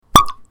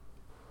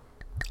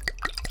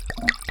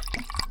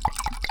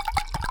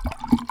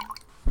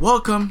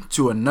Welcome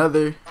to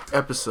another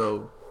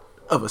episode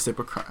of A Sip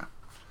of Crime.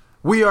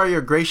 We are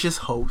your gracious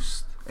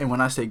hosts, and when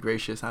I say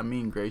gracious, I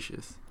mean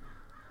gracious.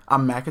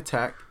 I'm Mac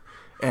Attack,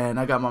 and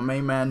I got my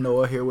main man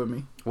Noah here with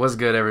me. What's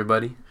good,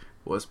 everybody?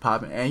 What's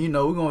poppin'? And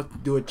we're going to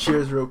do a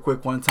cheers real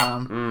quick one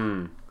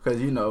time.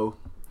 Because,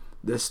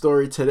 the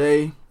story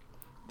today,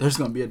 there's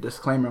going to be a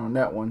disclaimer on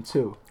that one,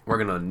 too. We're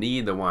going to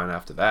need the wine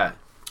after that.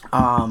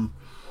 And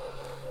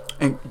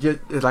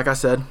just, like I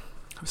said,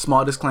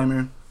 small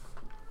disclaimer,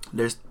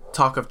 there's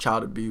talk of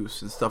child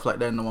abuse and stuff like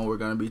that in the one we're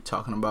going to be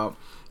talking about.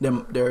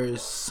 Then there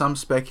is some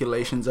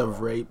speculations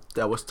of rape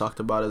that was talked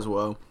about as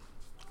well.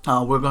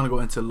 We're going to go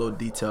into a little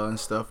detail and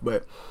stuff,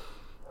 but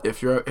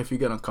if you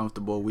get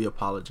uncomfortable, we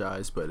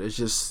apologize. But it's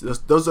just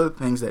those are the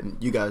things that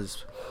you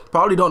guys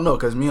probably don't know,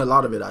 because a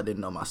lot of it I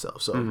didn't know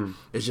myself. So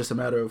it's just a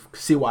matter of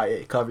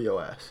CYA, cover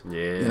your ass.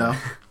 Yeah.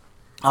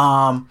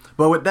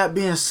 But with that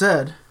being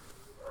said,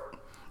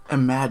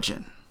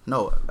 imagine,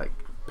 Noah,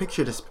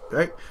 picture this,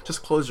 right?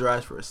 Just close your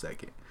eyes for a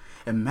second.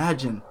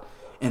 Imagine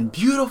in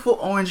beautiful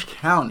Orange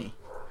County,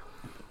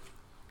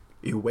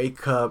 you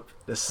wake up,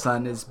 the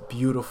sun is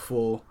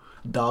beautiful,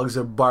 dogs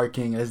are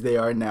barking as they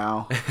are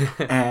now,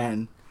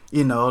 and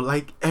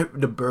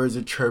the birds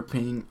are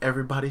chirping,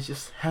 everybody's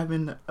just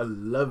having a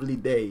lovely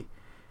day.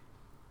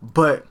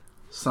 But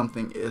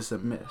something is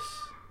amiss.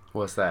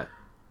 What's that?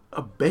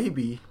 A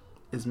baby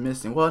is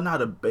missing. Well,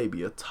 not a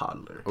baby, a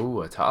toddler.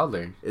 Ooh, a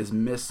toddler is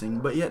missing,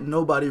 but yet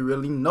nobody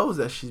really knows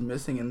that she's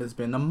missing, and it's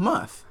been a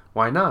month.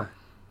 Why not?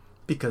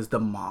 Because the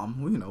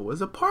mom,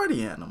 was a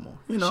party animal.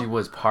 She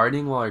was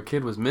partying while her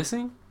kid was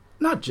missing?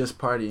 Not just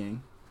partying,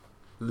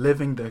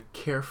 living the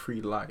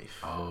carefree life.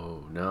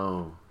 Oh,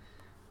 no.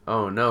 Who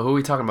are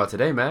we talking about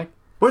today, Mac?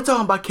 We're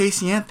talking about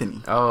Casey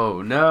Anthony.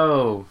 Oh,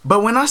 no.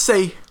 But when I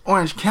say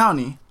Orange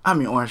County, I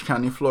mean Orange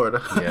County,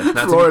 Florida. Yeah,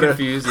 not Florida. To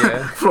be confused,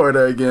 yeah.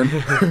 Florida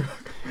again.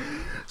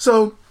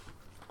 So,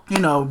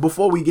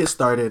 before we get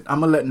started, I'm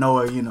going to let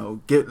Noah,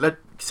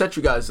 set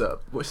you guys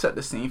up. We'll set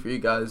the scene for you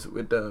guys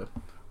with the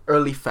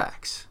early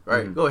facts,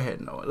 right? Go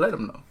ahead, Noah. Let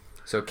them know.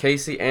 So,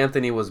 Casey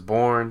Anthony was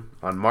born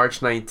on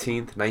March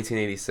 19th,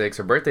 1986.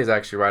 Her birthday's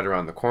actually right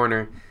around the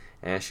corner,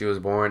 and she was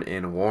born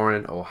in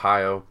Warren,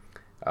 Ohio.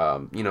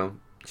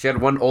 She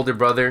had one older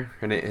brother.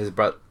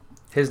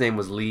 His name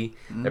was Lee.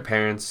 Their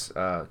parents,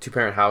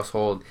 two-parent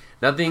household.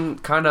 Nothing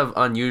kind of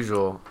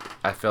unusual,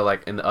 I feel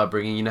like, in the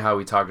upbringing. You know how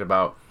we talked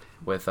about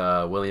with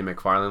William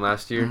McFarland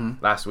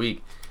last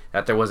week,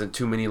 that there wasn't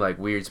too many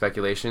weird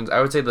speculations.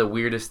 I would say the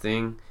weirdest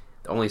thing,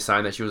 the only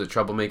sign that she was a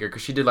troublemaker,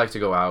 because she did like to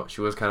go out. She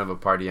was kind of a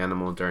party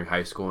animal during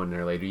high school and in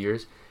her later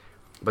years.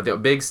 But the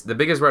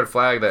biggest red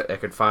flag that I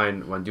could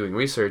find when doing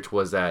research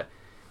was that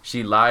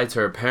she lied to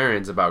her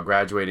parents about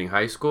graduating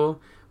high school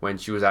when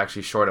she was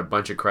actually short a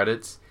bunch of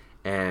credits.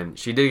 And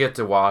she did get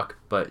to walk,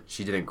 but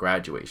she didn't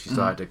graduate. She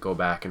still had to go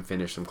back and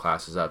finish some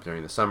classes up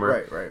during the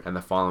summer and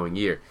the following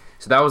year.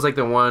 So that was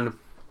the one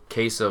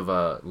case of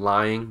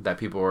lying that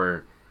people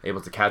were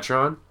able to catch her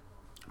on.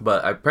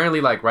 But apparently,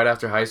 right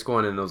after high school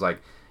and in those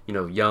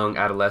young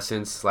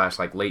adolescence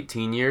 / late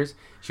teen years,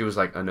 she was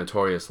a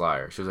notorious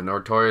liar. She was a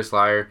notorious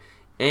liar.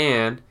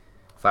 And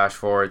flash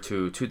forward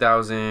to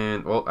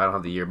 2000. Well, I don't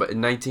have the year, but as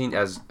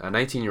a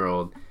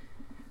 19-year-old,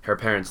 her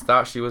parents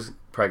thought she was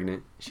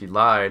pregnant. She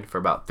lied for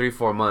about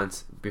 3-4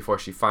 months before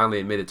she finally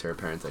admitted to her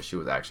parents that she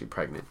was actually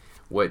pregnant,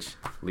 which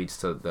leads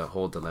to the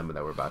whole dilemma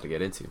that we're about to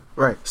get into.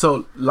 Right.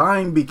 So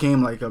lying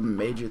became a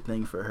major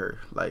thing for her.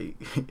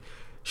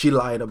 She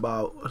lied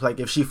about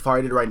if she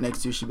farted right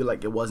next to you, she'd be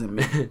like, it wasn't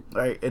me,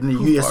 right? And then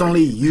it's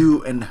only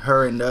you and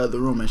her in the other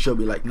room, and she'll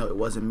be like, no, it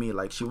wasn't me.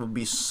 She would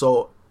be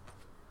so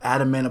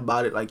adamant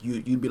about it.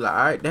 You'd be like,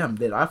 all right, damn,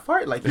 did I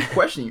fart? You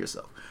question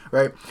yourself,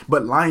 right?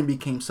 But lying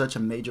became such a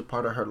major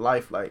part of her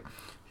life.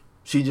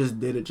 She just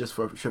did it just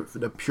for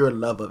the pure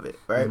love of it,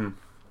 right?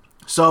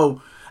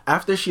 So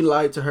after she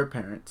lied to her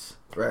parents,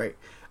 right,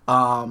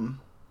 on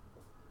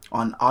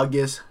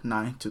August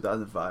 9,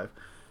 2005,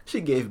 she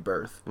gave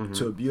birth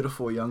to a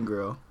beautiful young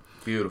girl.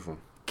 Beautiful.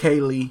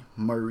 Kaylee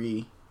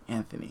Marie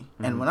Anthony.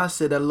 And when I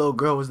said that little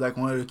girl was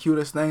one of the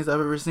cutest things I've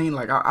ever seen,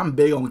 I'm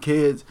big on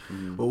kids,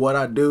 but what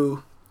I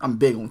do, I'm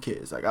big on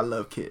kids. I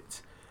love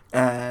kids.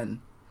 And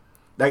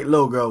that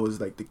little girl was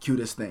the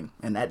cutest thing.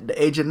 And at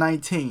the age of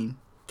 19,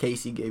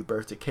 Casey gave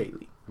birth to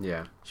Kaylee.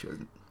 Yeah.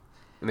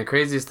 And the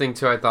craziest thing,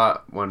 too, I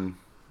thought, when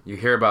you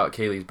hear about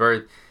Kaylee's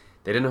birth,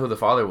 they didn't know who the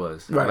father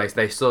was. Right.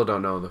 They still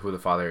don't know who the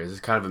father is. It's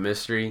kind of a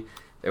mystery.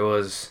 There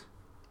was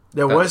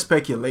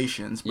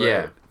speculations,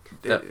 but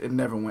it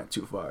never went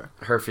too far.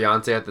 Her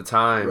fiance at the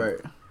time, right?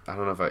 I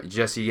don't know if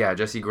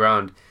Jesse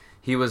Ground,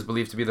 he was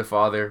believed to be the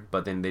father,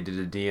 but then they did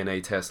a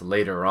DNA test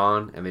later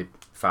on, and they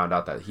found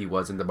out that he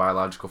wasn't the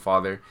biological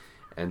father.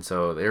 And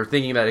so they were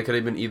thinking that it could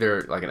have been either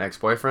an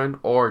ex-boyfriend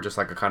or just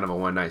a kind of a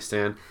one-night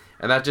stand.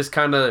 And that just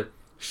kind of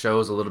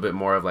shows a little bit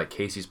more of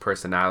Casey's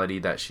personality,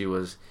 that she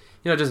was,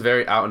 just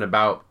very out and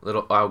about,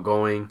 little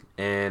outgoing,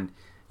 and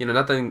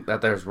nothing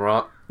that there's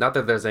wrong. Not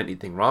that there's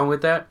anything wrong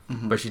with that,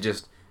 but she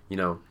just,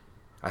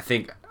 I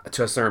think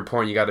to a certain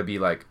point you got to be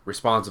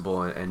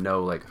responsible and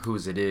know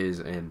whose it is,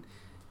 and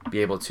be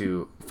able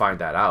to find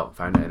that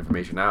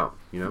information out,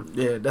 you know?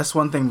 Yeah, that's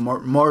one thing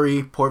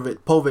Maury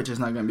Povich is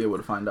not going to be able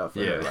to find out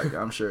for her. Like,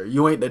 I'm sure.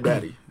 You ain't the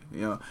daddy,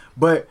 you know?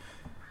 But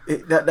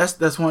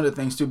that's one of the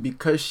things, too,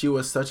 because she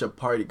was such a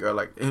party girl.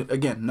 Like,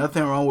 again,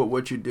 nothing wrong with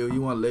what you do.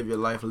 You want to live your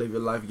life,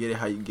 get it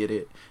how you get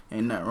it.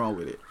 Ain't nothing wrong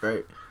with it,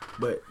 right?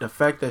 But the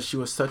fact that she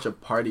was such a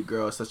party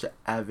girl, such an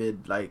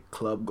avid, like,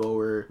 club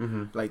goer,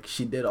 like,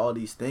 she did all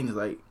these things,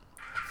 like,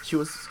 she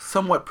was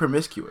somewhat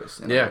promiscuous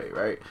in a way,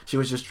 right? She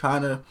was just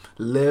trying to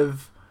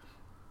live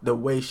the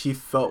way she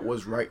felt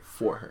was right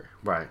for her.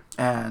 Right.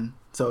 And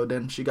so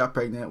then she got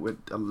pregnant with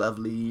a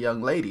lovely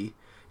young lady,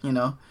 you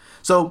know?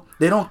 So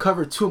they don't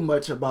cover too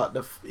much about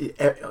the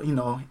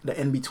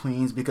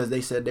in-betweens, because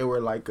they said they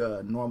were like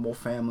a normal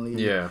family.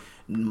 Yeah.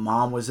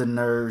 Mom was a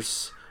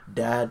nurse.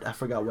 Dad, I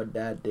forgot what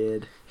dad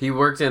did. He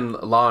worked in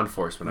law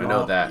enforcement. I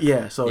know that.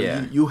 Yeah, so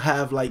you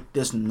have like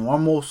this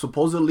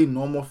supposedly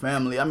normal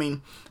family. I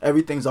mean,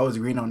 everything's always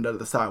green on the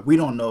other side. We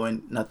don't know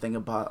nothing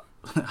about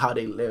how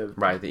they live.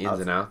 Right, the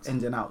ins and outs.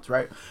 Ins and outs,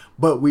 right?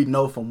 But we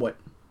know from what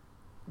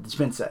it's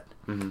been said.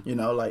 You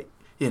know, like,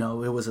 you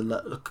know, it was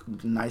a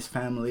nice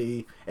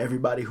family.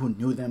 Everybody who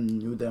knew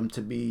them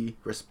to be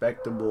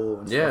respectable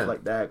and stuff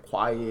like that.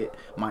 Quiet,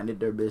 minded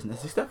their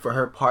business, except for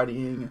her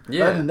partying.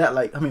 Yeah. Other than that,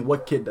 like, I mean,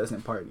 what kid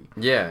doesn't party?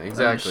 Yeah,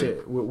 exactly.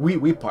 Shit.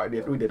 We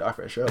partied. We did our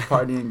fair share of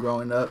partying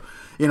growing up.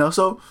 You know,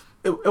 so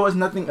it was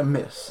nothing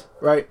amiss,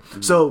 right?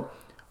 So,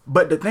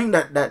 but the thing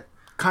that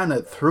kind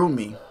of threw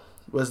me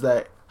was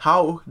that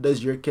how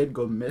does your kid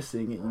go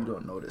missing and you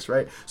don't notice,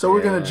 right? So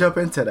we're going to jump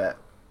into that.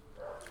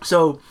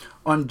 So,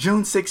 on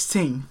June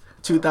 16,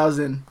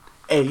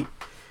 2008,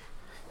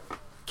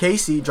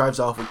 Casey drives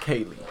off with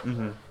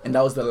Kaylee. And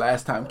that was the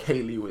last time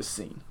Kaylee was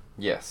seen.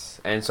 Yes.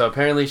 And so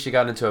apparently she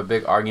got into a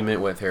big argument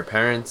with her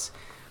parents.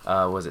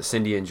 Was it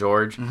Cindy and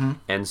George?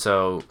 And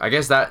so I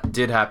guess that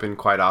did happen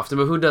quite often.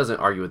 But who doesn't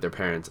argue with their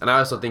parents? And I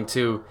also think,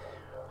 too,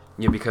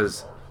 you know,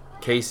 because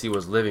Casey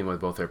was living with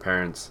both her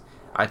parents,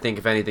 I think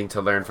if anything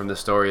to learn from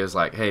this story is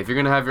like, hey, if you're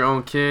going to have your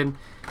own kid,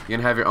 you're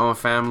going to have your own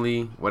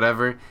family,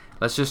 whatever,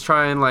 let's just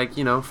try and, like,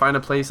 you know, find a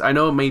place. I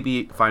know it may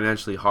be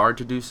financially hard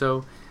to do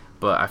so,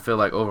 but I feel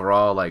like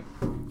overall, like,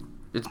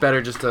 it's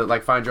better just to,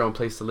 like, find your own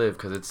place to live,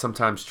 because it's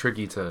sometimes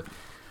tricky to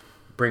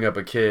bring up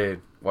a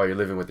kid while you're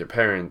living with your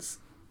parents.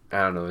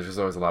 I don't know, there's just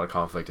always a lot of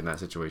conflict in that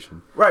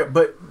situation. Right,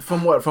 but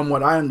from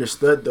what I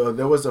understood, though,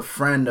 there was a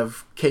friend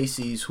of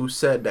Casey's who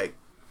said that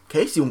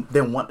Casey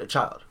didn't want the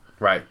child.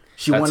 Right.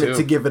 She wanted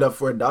to give it up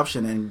for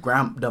adoption, and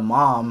the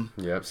mom,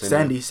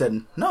 Sandy,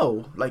 said,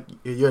 no, like,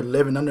 you're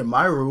living under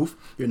my roof.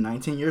 You're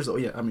 19 years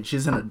old. Yeah, I mean,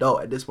 she's an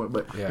adult at this point,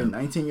 but you're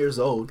 19 years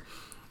old.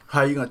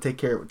 How are you going to take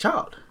care of a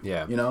child?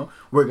 Yeah. You know,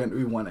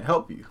 we want to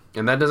help you.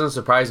 And that doesn't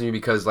surprise me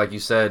because, like you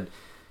said,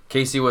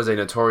 Casey was a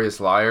notorious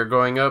liar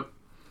growing up.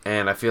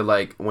 And I feel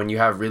like when you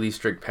have really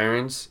strict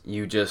parents,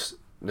 you just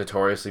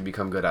notoriously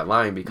become good at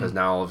lying, because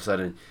now all of a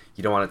sudden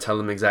you don't want to tell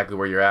them exactly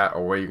where you're at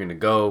or where you're going to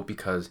go,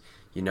 because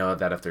you know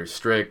that if they're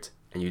strict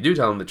and you do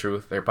tell them the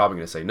truth, they're probably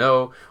going to say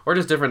no, or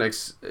just different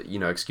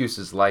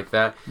excuses like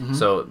that.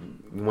 So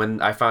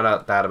when I found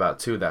out that about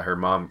too, that her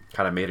mom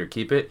kind of made her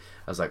keep it,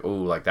 I was like, oh,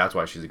 like that's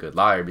why she's a good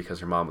liar, because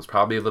her mom was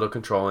probably a little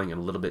controlling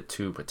and a little bit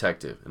too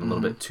protective and a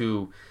little bit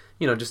too,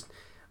 you know, just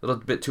a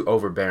little bit too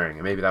overbearing,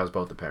 and maybe that was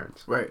both the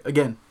parents. Right.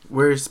 Again,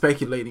 we're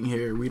speculating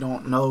here. We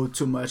don't know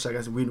too much. Like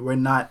I said, we're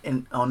not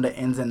on the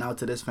ins and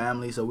outs of this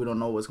family, so we don't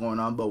know what's going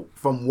on. But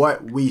from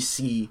what we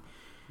see,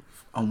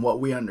 what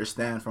we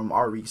understand from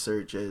our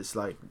research, is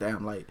like,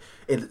 damn, like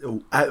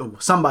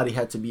somebody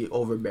had to be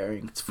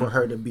overbearing for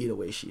her to be the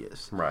way she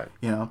is. Right.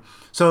 You know.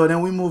 So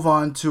then we move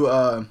on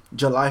to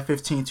July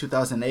 15,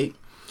 2008.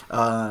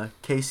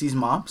 Casey's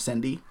mom,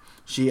 Cindy,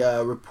 she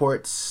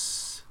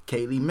reports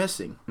Kaylee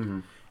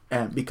missing.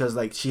 And because,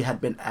 like, she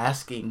had been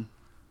asking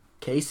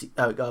Casey.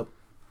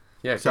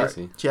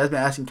 Casey. She has been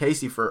asking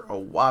Casey for a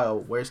while,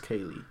 where's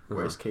Kaylee?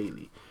 Where's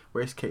Kaylee?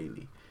 Where's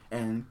Kaylee?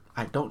 And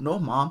I don't know,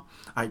 Mom.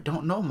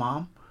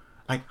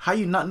 Like, how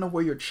you not know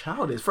where your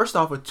child is? First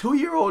off, a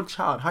 2-year-old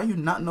child. How you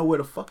not know where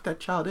the fuck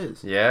that child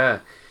is? Yeah.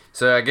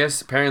 So I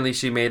guess apparently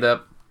she made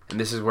up, and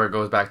this is where it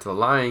goes back to the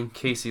lying.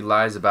 Casey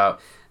lies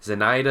about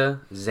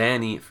Zenaida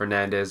Zanny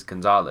Fernandez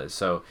Gonzalez.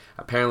 So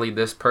apparently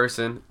this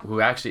person,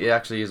 who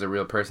actually is a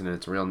real person and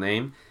it's a real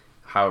name,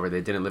 however, they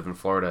didn't live in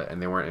Florida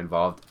and they weren't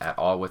involved at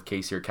all with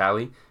Casey or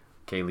Kaylee.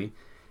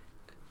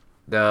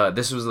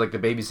 This was like the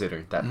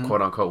babysitter that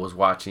quote unquote was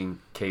watching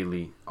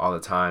Kaylee all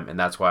the time, and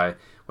that's why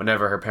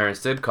whenever her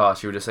parents did call,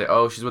 she would just say,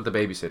 oh, she's with the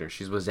babysitter,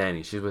 she's with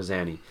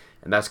Zanny,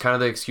 and that's kind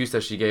of the excuse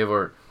that she gave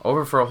her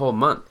over for a whole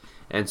month.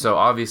 And so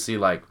obviously,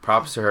 like,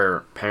 props to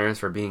her parents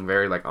for being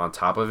very, like, on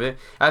top of it.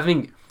 I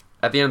think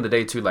at the end of the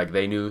day, too, like,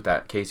 they knew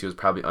that Casey was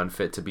probably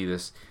unfit to be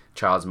this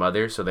child's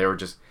mother, so they were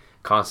just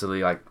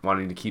constantly, like,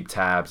 wanting to keep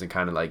tabs and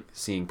kind of, like,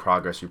 seeing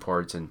progress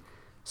reports and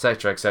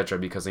et cetera,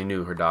 because they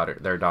knew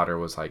their daughter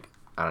was, like,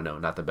 I don't know,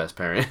 not the best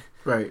parent.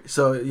 Right.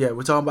 So, yeah,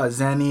 we're talking about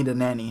Zanny the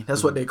nanny.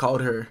 That's what they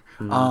called her.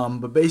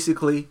 But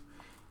basically,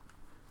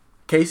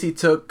 Casey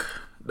took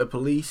the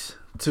police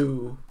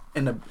to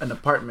in an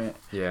apartment,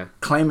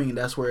 claiming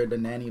that's where the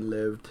nanny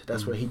lived.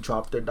 That's where he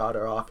dropped their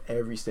daughter off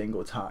every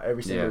single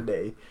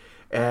day.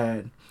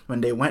 And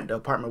when they went, the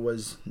apartment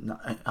was,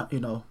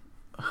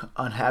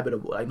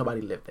 uninhabitable. Like, nobody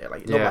lived there.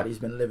 Like, nobody's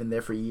been living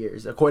there for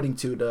years, according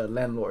to the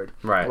landlord.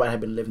 Right. Nobody had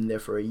been living there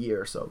for a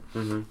year or so.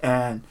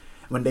 And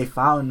when they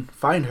find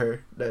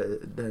her,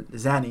 the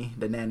Zanny,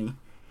 the nanny,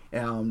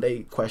 they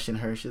questioned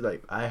her. She's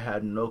like, I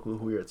had no clue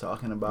who you're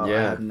talking about.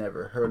 I have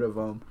never heard of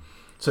them.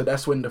 So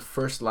that's when the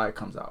first lie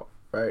comes out,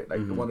 right?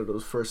 Like, one of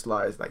those first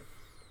lies, like,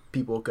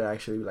 people could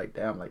actually be like,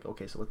 damn, like,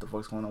 okay, so what the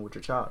fuck's going on with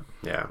your child?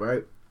 Yeah.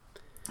 Right?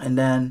 And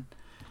then,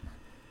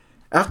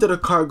 after the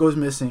car goes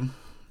missing,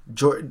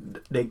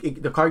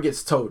 the car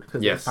gets towed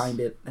because they find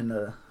it in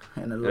a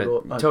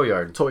little tow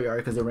yard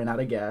because they ran out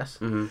of gas.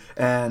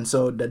 And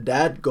so the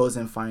dad goes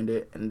and find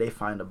it, and they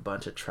find a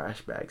bunch of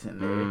trash bags in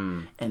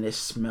there, and it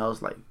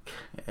smells like,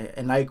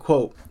 and I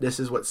quote, this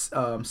is what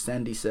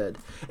Sandy said,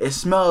 it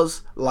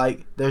smells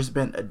like there's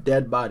been a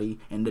dead body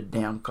in the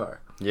damn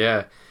car.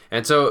 Yeah.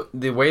 And so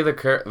the way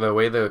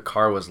the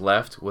car was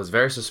left was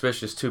very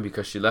suspicious too,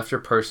 because she left her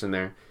purse in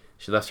there,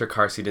 she left her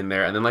car seat in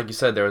there, and then, like you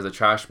said, there was the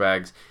trash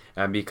bags.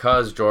 And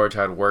because George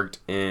had worked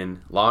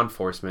in law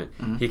enforcement,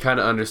 he kind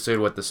of understood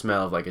what the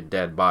smell of like a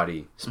dead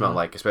body smelled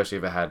like, especially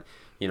if it had,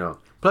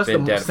 plus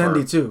been dead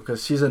Sandy too,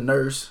 because she's a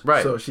nurse,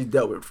 right? So she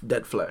dealt with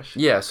dead flesh.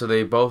 Yeah, so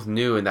they both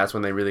knew, and that's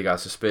when they really got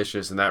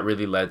suspicious, and that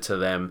really led to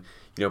them,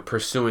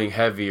 pursuing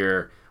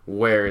heavier.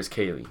 Where is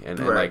Kaylee? And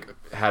like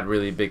had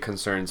really big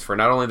concerns for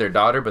not only their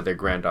daughter but their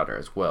granddaughter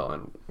as well,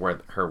 and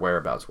where her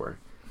whereabouts were.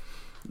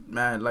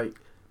 Man, like.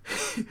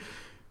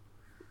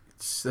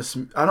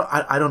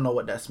 I don't know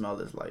what that smell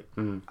is like.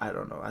 I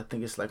don't know. I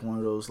think it's like one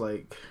of those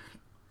like,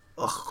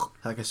 ugh,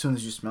 like as soon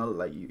as you smell it,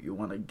 like you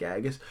want to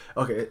gag.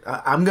 Okay,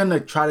 I'm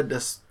gonna try to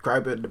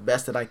describe it the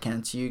best that I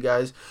can to you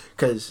guys,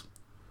 because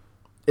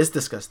it's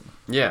disgusting.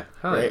 Yeah,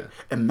 right.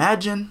 Yeah.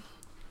 Imagine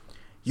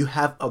you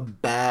have a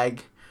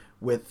bag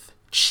with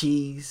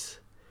cheese,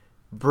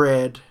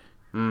 bread,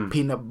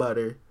 peanut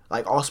butter,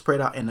 like all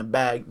spread out in a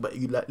bag, but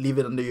you leave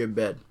it under your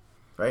bed,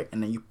 right?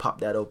 And then you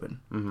pop that open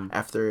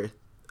after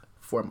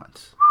 4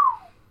 months.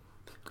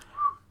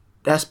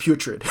 That's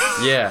putrid.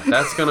 Yeah,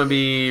 that's gonna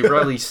be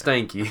really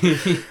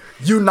stanky.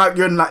 You're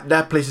not.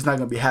 That place is not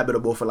gonna be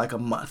habitable for like a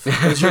month,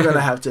 because you're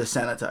gonna have to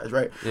sanitize,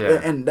 right? Yeah.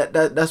 And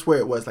that's where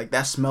it was. Like,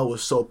 that smell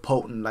was so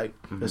potent. Like,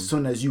 as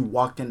soon as you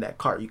walked in that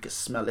car, you could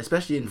smell it.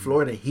 Especially in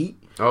Florida heat.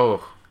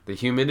 Oh, the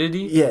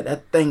humidity. Yeah,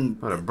 that thing.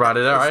 Would have brought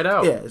it right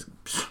out. Yeah,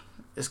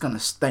 it's gonna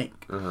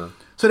stink.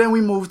 So then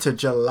we moved to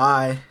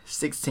July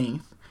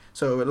 16th.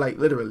 So, like,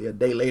 literally a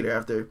day later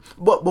after.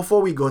 But before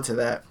we go to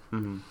that,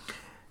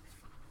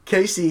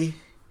 Casey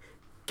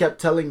kept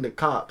telling the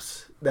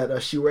cops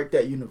that she worked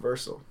at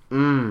Universal.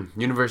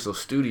 Universal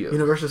Studios.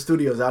 Universal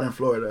Studios out in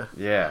Florida.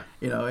 Yeah.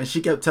 And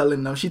she kept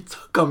telling them, she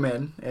took them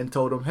in and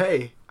told them,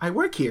 hey, I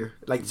work here.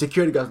 Like,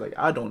 security guys like,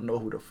 I don't know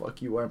who the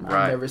fuck you are, man.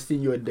 Right. I've never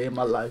seen you a day in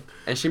my life.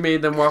 And she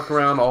made them walk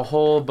around a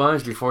whole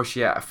bunch before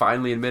she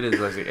finally admitted,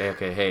 like,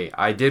 okay, hey,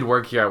 I did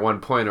work here at one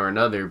point or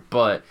another,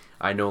 but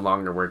I no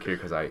longer work here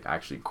because I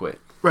actually quit.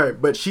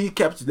 Right, but she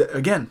kept,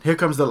 again, here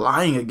comes the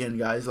lying again,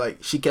 guys.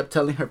 Like, she kept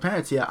telling her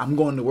parents, yeah, I'm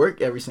going to work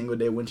every single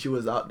day, when she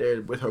was out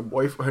there with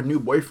her new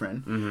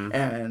boyfriend,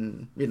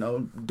 and,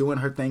 doing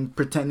her thing,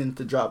 pretending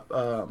to drop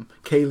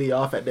Kaylee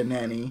off at the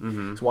nanny,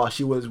 while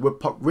she was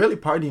really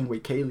partying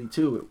with Kaylee,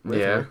 too,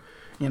 with her.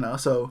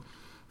 So,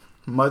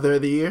 Mother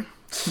of the Year?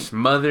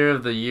 Mother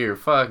of the Year,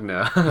 fuck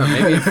no.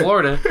 Maybe in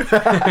Florida.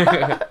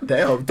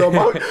 Damn,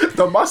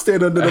 throw my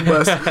state under the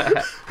bus.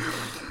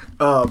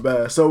 Oh,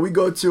 man. So, we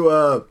go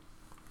to...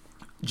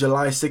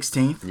 July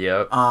 16th.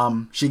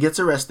 Yep. She gets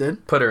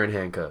arrested. Put her in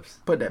handcuffs.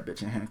 Put that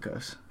bitch in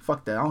handcuffs.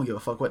 Fuck that. I don't give a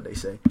fuck what they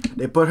say.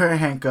 They put her in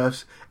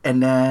handcuffs,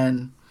 and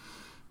then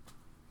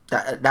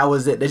that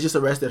was it. They just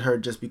arrested her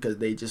just because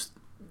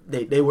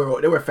they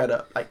were fed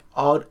up. Like,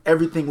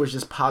 everything was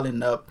just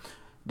piling up.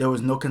 There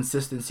was no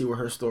consistency with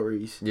her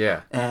stories.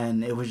 Yeah.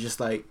 And it was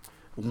just like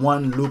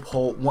one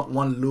loophole,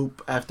 one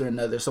loop after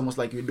another. It's almost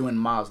like you're doing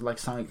Miles, like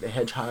Sonic the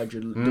Hedgehog.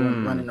 You're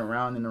running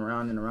around and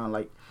around and around.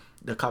 Like,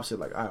 the cops are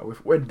like, all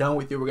right, we're done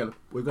with you.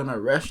 We're gonna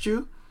arrest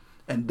you,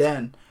 and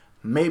then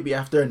maybe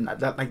after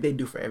that, like they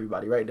do for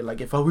everybody, right? They're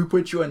like, if we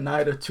put you a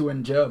night or two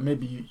in jail,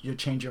 maybe you'll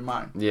change your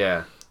mind.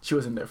 Yeah. She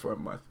wasn't there for a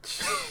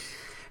month.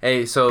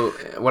 Hey, so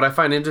what I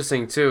find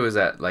interesting too is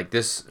that, like,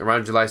 this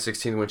around July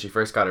 16th, when she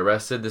first got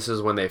arrested, this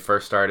is when they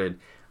first started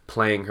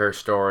playing her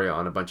story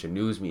on a bunch of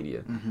news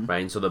media,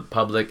 right? And so the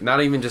public,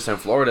 not even just in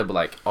Florida, but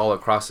like all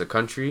across the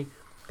country,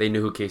 they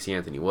knew who Casey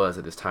Anthony was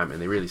at this time,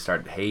 and they really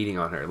started hating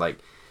on her, like.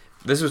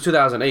 This was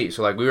 2008,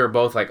 so like we were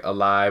both like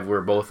alive. We were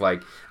both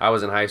like, I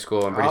was in high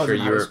school. I'm pretty sure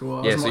you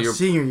were. Yeah, so you're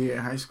senior year in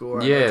high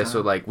school. Yeah,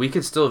 so like we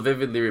could still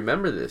vividly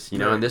remember this,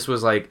 know. And this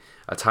was like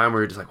a time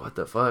where you're just like, what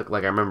the fuck?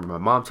 Like I remember my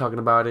mom talking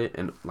about it,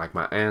 and like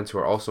my aunts who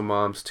are also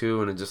moms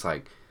too, and it's just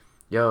like,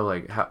 yo,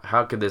 like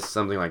how could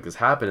something like this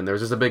happen? And there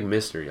was just a big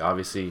mystery.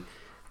 Obviously,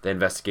 the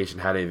investigation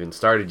hadn't even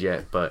started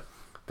yet, but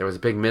there was a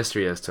big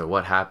mystery as to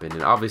what happened.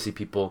 And obviously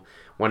people,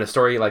 when a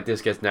story like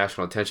this gets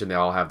national attention, they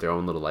all have their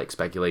own little like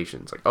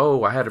speculations. Like,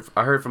 oh, I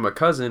heard from a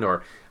cousin,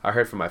 or I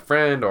heard from my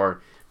friend,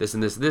 or this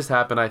and this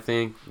happened, I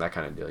think. That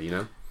kind of deal, you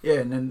know? Yeah,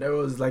 and then there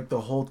was like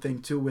the whole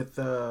thing too with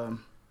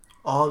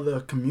all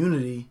the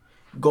community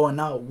going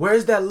out.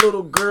 Where's that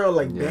little girl?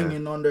 Like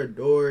banging on their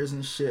doors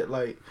and shit.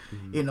 Like,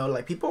 you know,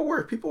 like people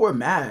were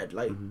mad.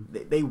 Like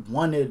they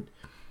wanted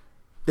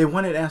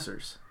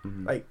answers.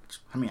 Like,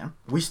 I mean,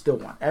 we still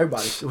want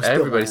everybody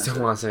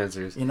still wants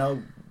answers. You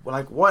know,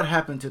 like what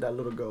happened to that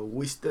little girl?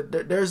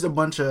 There's a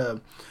bunch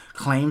of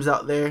claims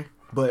out there,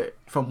 but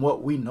from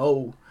what we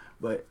know,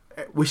 but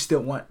we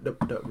still want the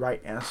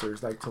right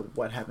answers, like to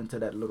what happened to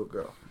that little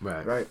girl.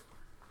 Right.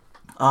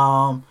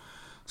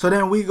 So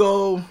then we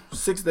go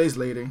 6 days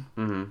later,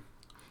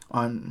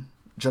 on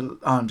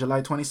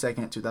July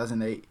 22nd,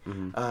 2008.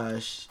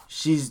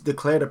 She's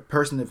declared a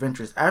person of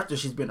interest after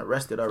she's been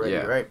arrested already,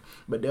 right?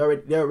 But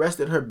they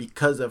arrested her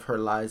because of her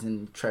lies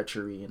and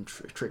treachery and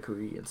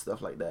trickery and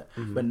stuff like that.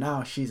 But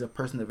now she's a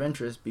person of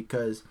interest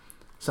because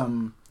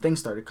some things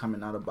started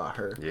coming out about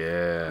her.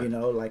 Yeah, you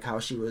know, like how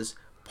she was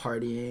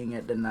partying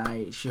at the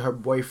night. Her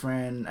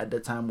boyfriend at the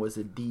time was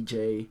a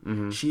DJ.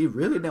 She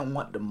really didn't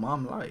want the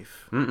mom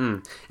life.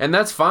 And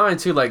that's fine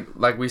too.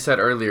 Like we said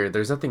earlier,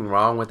 there's nothing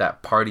wrong with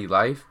that party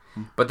life.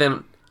 But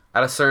then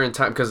at a certain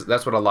time, because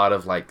that's what a lot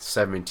of like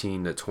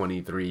 17 to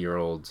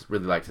 23-year-olds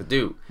really like to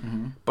do.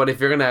 But if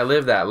you're gonna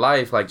live that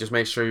life, like just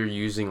make sure you're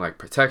using like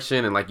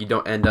protection and like you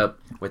don't end up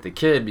with a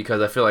kid,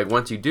 because I feel like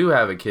once you do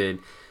have a kid,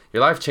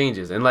 your life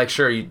changes. And like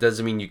sure, it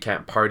doesn't mean you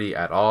can't party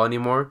at all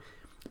anymore.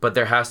 But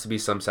there has to be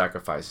some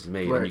sacrifices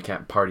made, and you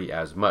can't party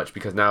as much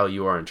because now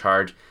you are in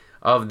charge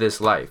of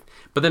this life.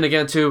 But then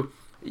again, too,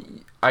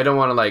 I don't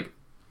want to like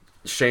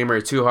shame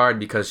her too hard,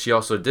 because she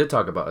also did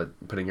talk about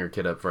putting her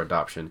kid up for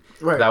adoption.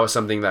 That was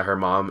something that her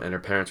mom and her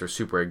parents were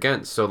super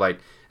against. So like,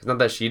 it's not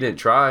that she didn't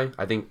try.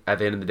 I think at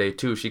the end of the day,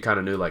 too, she kind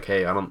of knew like,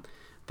 hey, I don't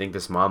think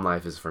this mom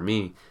life is for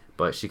me.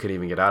 But she couldn't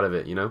even get out of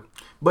it, you know?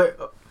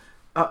 But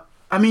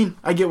I mean,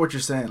 I get what you're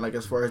saying, like,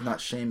 as far as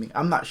not shaming.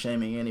 I'm not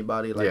shaming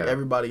anybody. Like,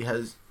 everybody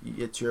has,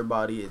 it's your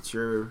body, it's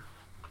your,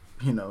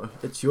 you know,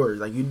 it's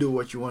yours. Like, you do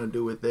what you want to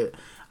do with it.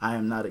 I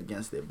am not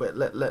against it. But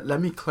let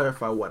me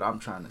clarify what I'm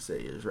trying to say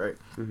is, right?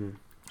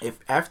 If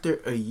after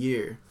a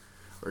year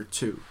or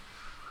two,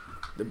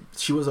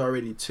 she was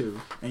already 2,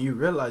 and you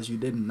realize you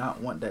did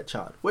not want that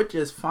child, which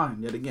is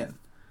fine, yet again,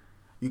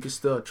 you can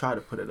still try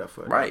to put it up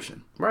for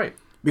adoption. Right.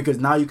 Because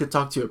now you could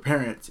talk to your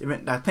parents.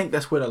 Even I think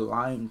that's where the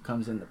lying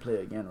comes into play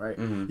again, right?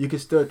 You can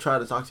still try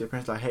to talk to your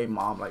parents like, "Hey,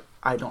 mom, like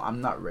I'm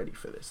not ready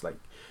for this. Like,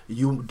 do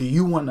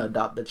you want to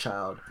adopt the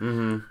child,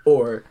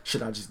 or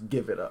should I just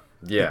give it up?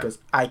 Because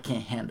I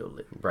can't handle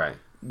it." Right.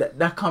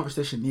 That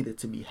conversation needed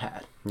to be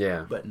had.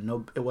 Yeah. But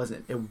no, it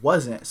wasn't. It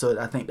wasn't. So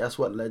I think that's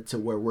what led to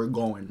where we're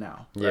going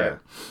now. Right? Yeah.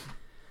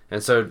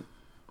 And so,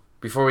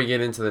 before we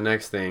get into the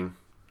next thing,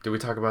 did we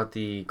talk about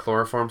the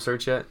chloroform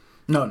search yet?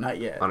 No, not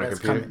yet. On a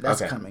computer?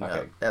 That's coming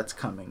up. That's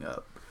coming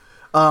up.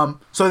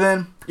 So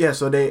then,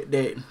 so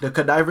the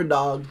cadaver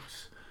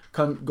dogs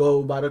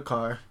go by the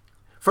car.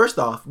 First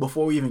off,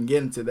 before we even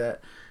get into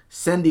that,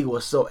 Cindy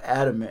was so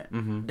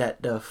adamant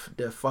that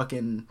the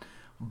fucking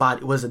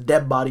body was a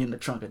dead body in the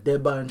trunk,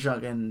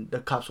 and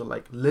the cops were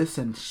like,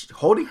 "Listen,"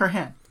 holding her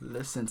hand.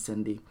 "Listen,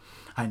 Cindy,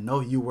 I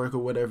know you work or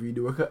whatever you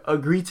do.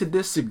 Agree to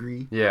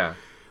disagree. Yeah.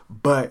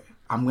 But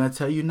I'm gonna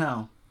tell you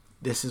now,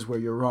 this is where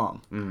you're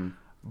wrong."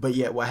 But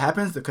yet, what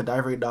happens? The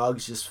cadaver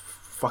dogs just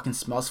fucking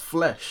smells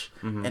flesh,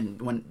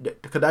 and when the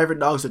cadaver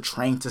dogs are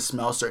trained to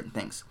smell certain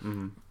things,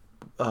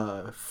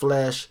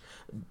 flesh,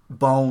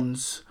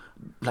 bones.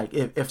 Like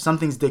if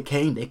something's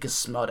decaying, they can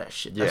smell that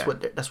shit.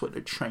 That's what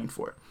they're trained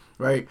for,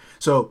 right?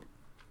 So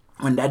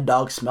when that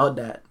dog smelled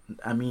that,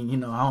 I mean, you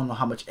know, I don't know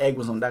how much egg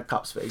was on that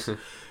cop's face,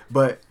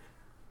 but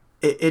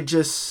it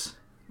just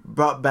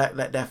brought back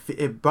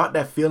it brought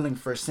that feeling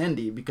for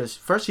Cindy, because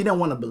first she didn't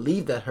want to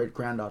believe that her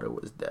granddaughter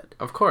was dead.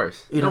 Of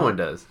course, no one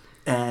does.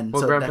 And what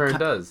so grandparent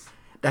does?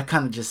 That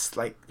kind of just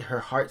like her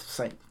heart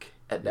sank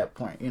at that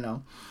point, you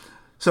know.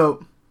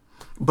 So,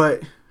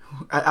 but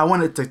I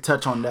wanted to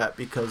touch on that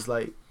because,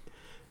 like,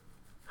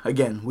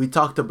 again, we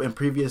talked about in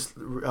previous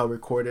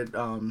recorded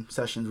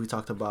sessions. We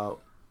talked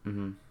about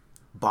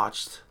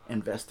botched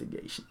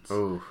investigations,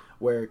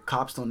 where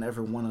cops don't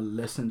ever want to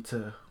listen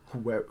to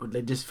where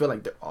they just feel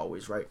like they're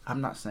always right. I'm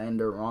not saying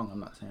they're wrong.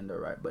 I'm not saying they're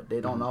right, but they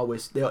don't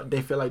always.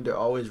 They feel like they're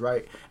always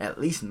right at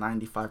least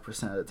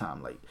 95% of the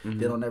time. Like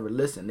they don't ever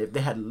listen. If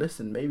they had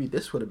listened, maybe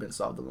this would have been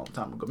solved a long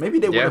time ago. Maybe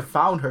they would have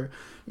found her.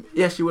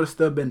 Yeah, she would have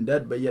still been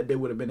dead, but yet they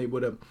would have been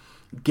able to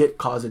get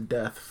cause of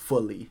death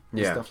fully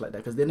and stuff like that,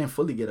 because they didn't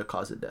fully get a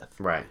cause of death.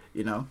 Right.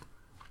 You know.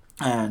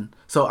 And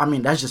so I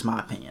mean that's just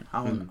my opinion.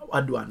 I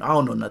don't. I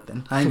don't know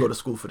nothing. I ain't go to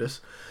school for this.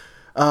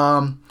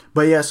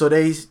 But yeah, so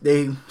they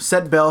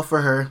set bail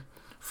for her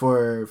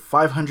for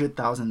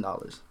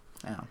 $500,000.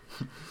 Yeah,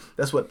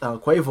 that's what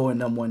Quavo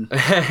and them won.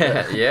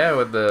 Yeah,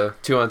 with the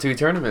 2-on-2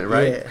 tournament,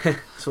 right? Yeah,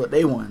 that's what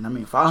they won. I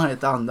mean,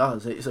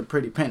 $500,000. It's a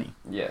pretty penny.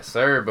 Yes,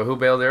 sir. But who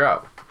bailed her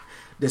out?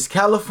 this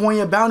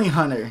California bounty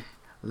hunter,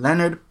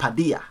 Leonard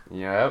Padilla.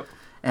 Yep.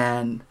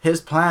 And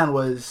his plan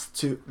was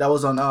that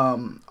was on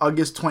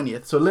August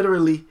 20th. So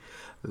literally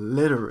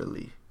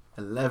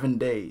 11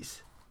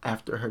 days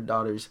after her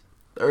daughter's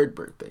 3rd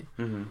birthday.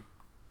 Mm-hmm.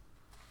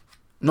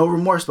 No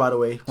remorse, by the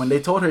way. When they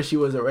told her she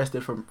was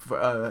arrested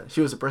for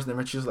she was a person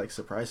that she was like,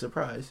 surprise,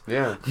 surprise.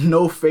 Yeah.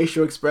 No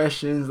facial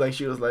expressions. Like,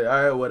 she was like,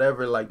 all right,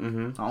 whatever. Like, I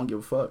don't give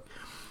a fuck.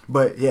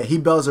 But yeah, he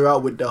bails her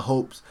out with the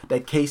hopes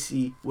that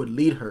Casey would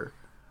lead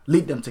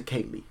them to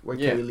Kaylee, where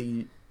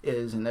Kaylee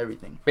is and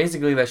everything.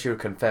 Basically, that she would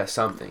confess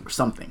something.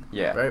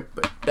 Yeah. Right?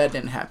 But that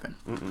didn't happen.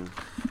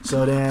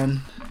 So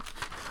then,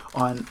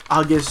 on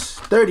August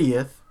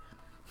 30th,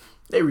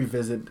 they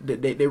rescinded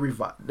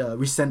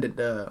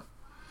the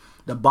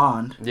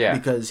bond. Yeah.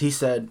 Because he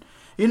said,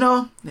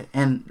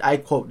 and I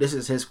quote, this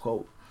is his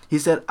quote. He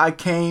said, I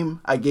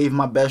gave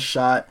my best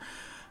shot.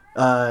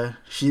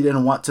 She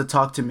didn't want to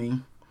talk to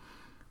me.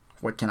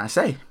 What can I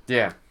say?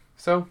 Yeah.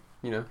 So,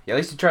 at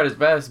least he tried his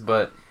best,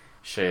 but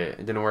shit,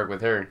 it didn't work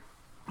with her.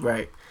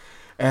 Right.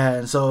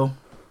 And so,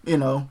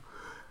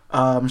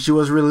 she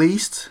was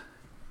released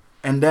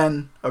and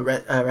then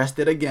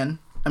arrested again.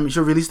 I mean, she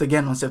was released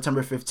again on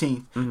September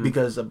 15th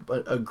because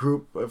a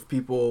group of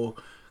people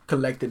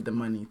collected the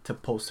money to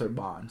post her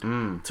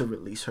bond to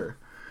release her.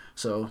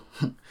 So,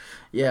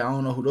 yeah, I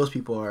don't know who those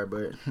people are,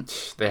 but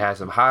they had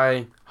some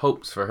high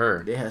hopes for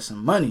her. They had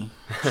some money.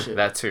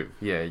 That too.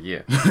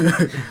 Yeah.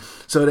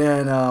 So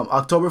then,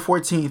 October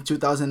 14th,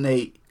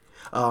 2008,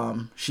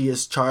 she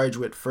is charged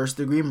with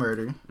 1st-degree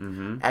murder,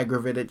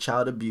 aggravated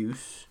child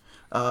abuse,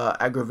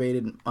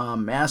 aggravated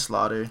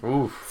manslaughter,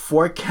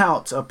 4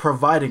 counts of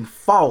providing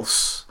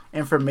false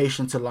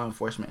information to law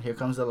enforcement. Here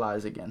comes the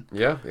lies again.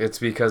 Yeah, it's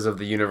because of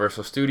the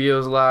Universal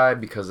Studios lie,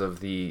 because of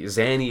the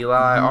Zanny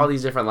lie. All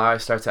these different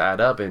lies start to add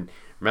up. And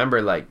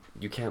remember, like,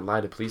 you can't lie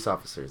to police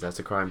officers. That's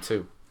a crime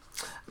too.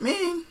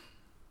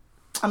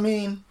 I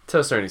mean, to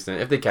a certain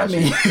extent, if they catch you.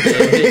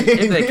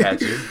 If they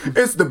catch you.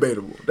 It's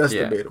debatable. That's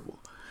debatable.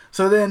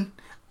 So then,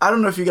 I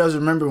don't know if you guys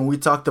remember when we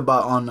talked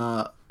about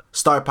on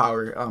Star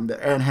Power,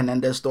 the Aaron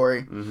Hernandez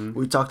story.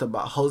 We talked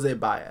about Jose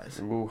Baez.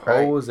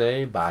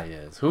 Jose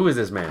Baez. Who is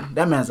this man?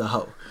 That man's a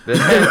hoe.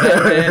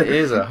 That man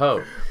is a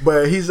hoe.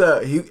 But he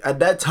at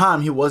that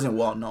time, he wasn't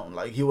well known.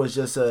 Like, he was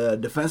just a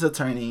defense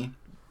attorney.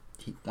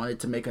 He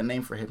wanted to make a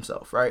name for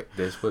himself, right?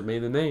 That's what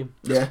made the name.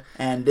 Yeah.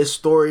 And this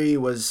story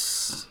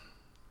was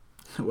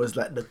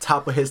like the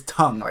top of his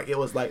tongue. Like, it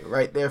was like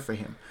right there for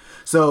him.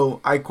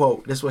 So I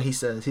quote, this is what he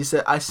says. He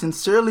said, I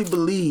sincerely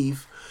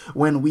believe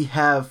when we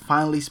have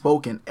finally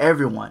spoken,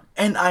 everyone,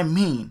 and I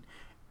mean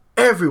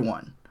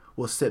everyone,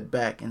 will sit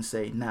back and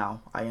say,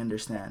 now I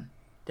understand.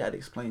 That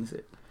explains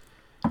it.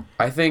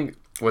 I think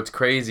what's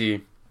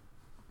crazy,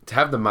 to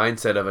have the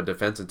mindset of a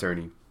defense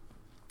attorney,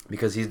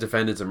 because he's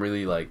defended some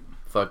really like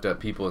fucked up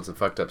people and some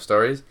fucked up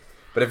stories.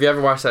 But if you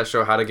ever watch that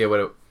show, How to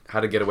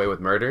Get Away with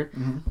Murder,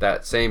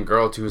 that same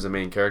girl too, who's the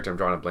main character, I'm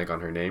drawing a blank on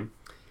her name.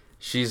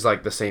 She's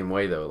like the same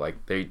way though.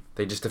 Like they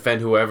just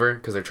defend whoever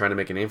because they're trying to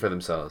make a name for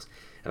themselves.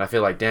 And I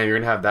feel like, damn, you're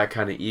gonna have that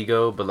kind of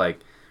ego, but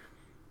like,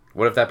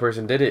 what if that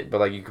person did it, but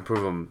like you can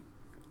prove them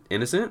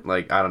innocent?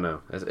 Like, I don't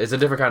know. It's a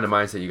different kind of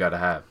mindset you gotta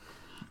have.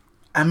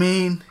 I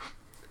mean,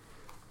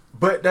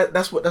 but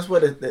that's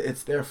what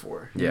it's there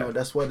for. You Yeah. know,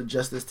 that's what the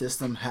justice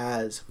system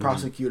has: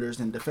 prosecutors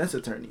and defense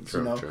attorneys.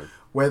 True.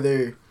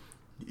 Whether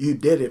you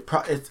did it,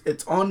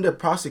 it's on the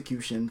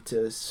prosecution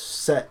to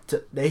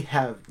they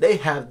have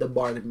the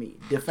bar to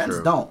meet. Defense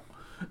don't.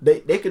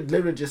 They could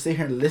literally just sit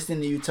here and listen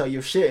to you tell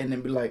your shit and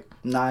then be like,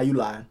 nah, you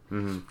lying.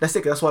 That's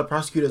it. That's why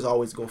prosecutors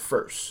always go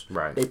first.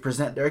 Right. They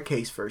present their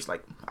case first.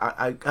 Like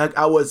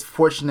I was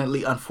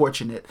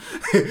unfortunate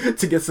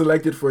to get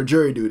selected for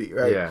jury duty,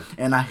 right? Yeah.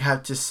 And I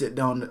had to sit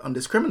down on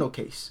this criminal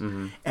case,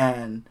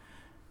 and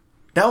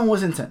that one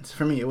was intense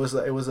for me. It was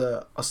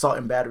a assault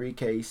and battery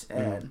case,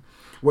 and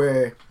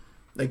where,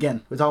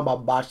 again, we're talking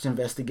about botched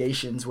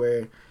investigations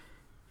where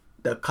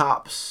the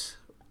cops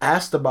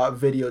asked about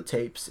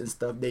videotapes and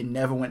stuff. They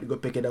never went to go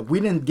pick it up. We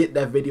didn't get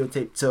that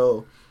videotape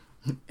till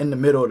in the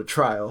middle of the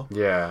trial.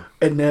 Yeah.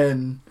 And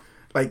then,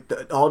 like,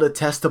 all the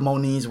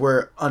testimonies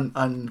were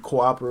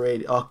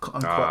uncooperated.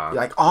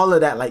 Like, all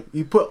of that. Like,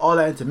 you put all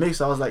that into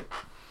mix. I was like,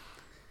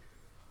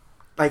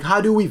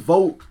 how do we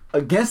vote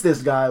against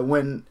this guy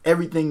when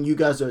everything you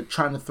guys are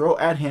trying to throw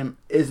at him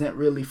isn't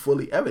really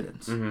fully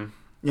evidence? You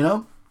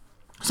know?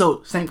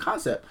 So, same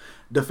concept.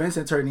 Defense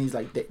attorneys,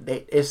 like,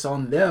 they it's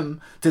on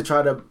them to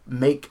try to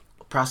make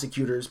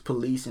prosecutors,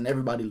 police, and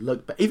everybody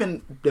look bad.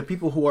 Even the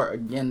people who are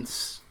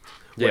against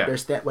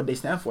what they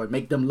stand for,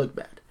 make them look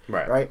bad.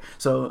 Right?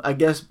 So, I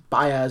guess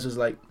Baez was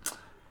like,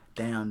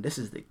 damn, this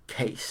is the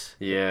case.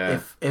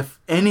 Yeah. If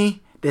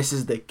any, this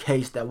is the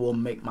case that will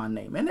make my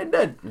name. And it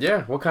did.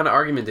 Yeah. What kind of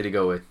argument did he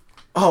go with?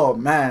 Oh,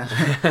 man.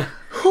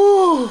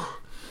 Whew.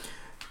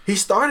 He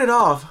started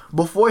off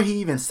before he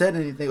even said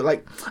anything.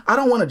 Like, I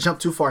don't want to jump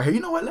too far here. You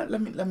know what?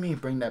 Let me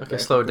bring that back.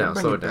 Slow down.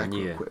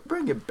 Yeah.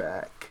 Bring it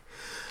back.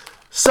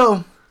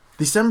 So,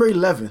 December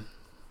 11th,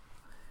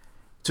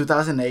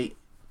 2008,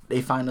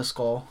 they find a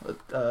skull.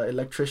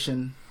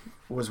 Electrician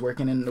was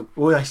working in the.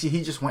 Well, actually,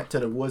 he just went to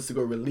the woods to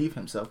go relieve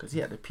himself because he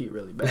had to pee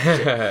really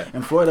bad.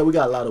 In Florida, we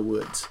got a lot of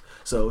woods,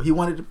 so he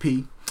wanted to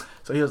pee.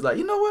 So he was like,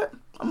 you know what?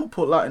 I'm gonna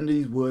pull out into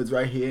these woods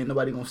right here. Ain't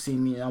nobody gonna see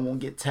me. I won't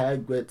get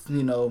tagged with,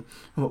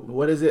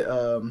 what is it?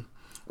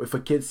 If a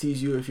kid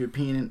sees you, if you're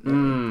peeing,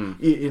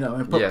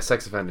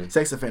 sex offender.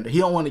 Sex offender. He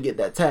don't want to get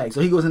that tag,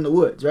 so he goes in the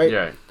woods, right?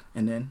 Yeah.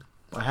 And then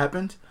what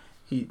happened?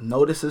 He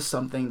notices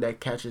something that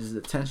catches his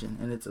attention,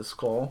 and it's a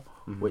skull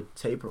with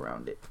tape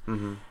around it.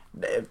 Mm-hmm.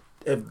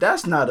 If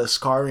that's not a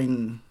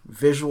scarring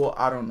visual,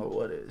 I don't know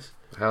what is.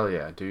 Hell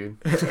yeah, dude.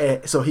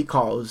 So he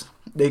calls.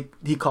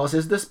 He calls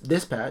his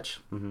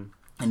dispatch,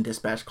 and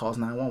dispatch calls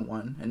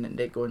 911, and then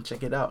they go and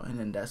check it out, and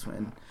then that's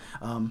when.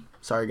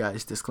 Sorry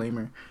guys,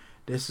 disclaimer.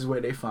 This is where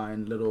they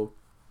find little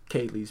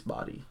Kaylee's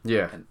body.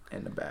 Yeah.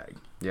 In the bag.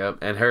 Yep,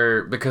 and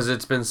her, because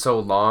it's been so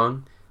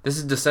long. This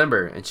is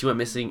December, and she went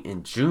missing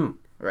in June.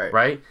 Right.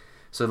 Right.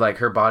 So like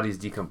her body's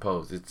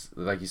decomposed. It's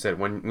like you said,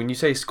 when you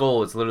say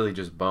skull, it's literally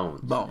just bones.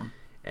 Bone.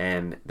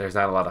 And there's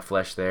not a lot of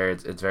flesh there.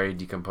 It's very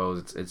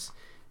decomposed. It's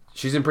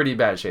she's in pretty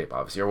bad shape,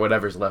 obviously, or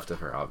whatever's left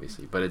of her,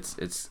 obviously. But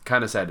it's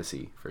kind of sad to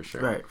see, for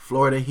sure. Right.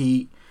 Florida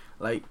heat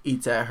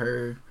eats at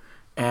her,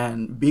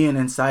 and being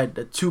inside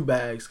the two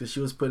bags, because she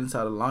was put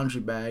inside a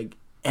laundry bag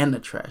and a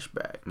trash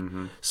bag.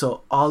 Mm-hmm.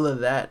 So all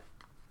of that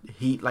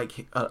heat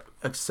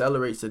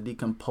accelerates the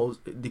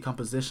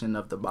decomposition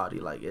of the body.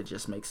 Like it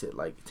just makes it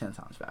 10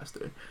 times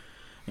faster,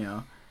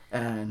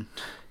 And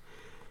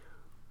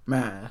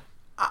man,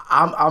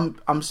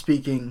 I'm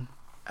speaking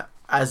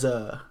as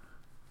a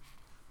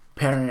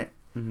parent.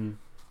 Mm-hmm.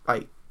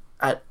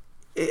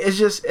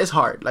 It's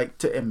hard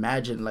to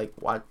imagine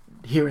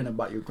hearing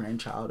about your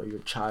grandchild or your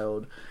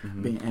child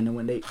being, and then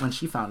when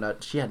she found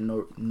out, she had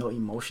no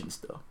emotions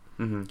still.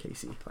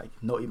 Casey,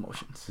 no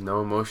emotions.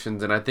 No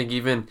emotions. And I think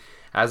even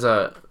as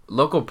a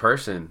local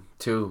person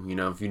too,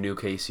 if you knew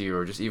Casey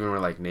or just even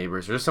were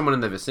neighbors or just someone in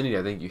the vicinity,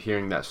 I think you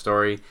hearing that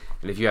story,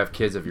 and if you have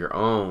kids of your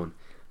own,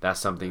 that's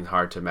something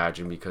hard to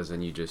imagine, because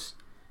then if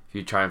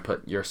you try and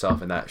put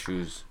yourself in that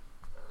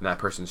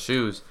person's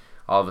shoes,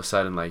 all of a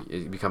sudden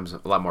it becomes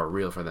a lot more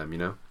real for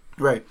them,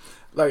 Right.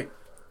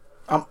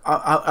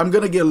 I'm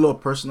gonna get a little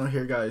personal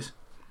here, guys,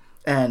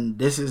 and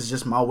this is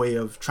just my way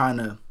of trying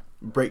to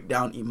break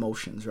down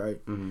emotions,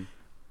 right? Mm-hmm.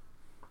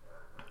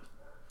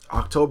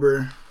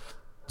 October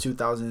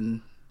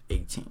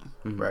 2018,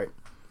 right?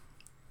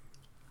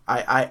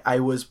 I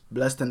was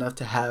blessed enough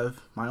to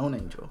have my own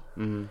angel,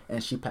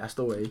 and she passed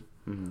away,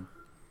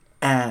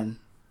 and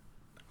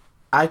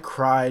I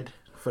cried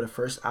for the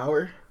first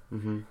hour,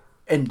 and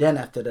then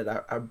after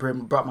that I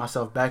brought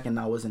myself back, and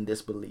I was in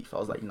disbelief. I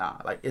was like, nah,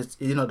 it's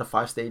the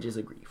 5 stages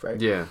of grief, right?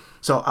 Yeah.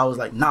 So I was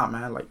like, nah,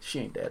 man,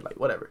 she ain't dead,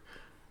 whatever.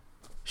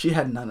 She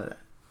had none of that.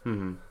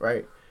 Mm-hmm.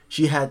 Right,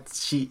 she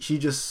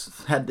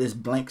just had this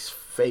blank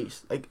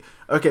face.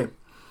 Okay,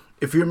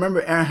 if you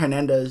remember Aaron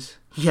Hernandez,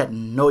 he had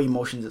no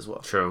emotions as well.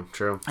 True.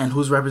 And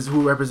who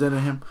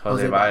represented him?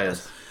 Jose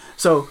Baez.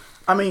 So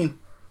I mean,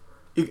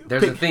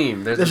 there's a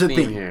theme. There's a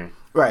theme here.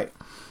 Right.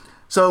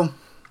 So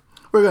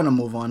we're gonna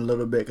move on a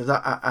little bit, because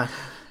I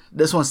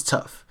this one's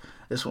tough.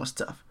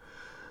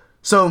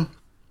 So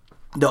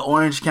the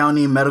Orange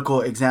County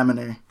Medical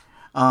Examiner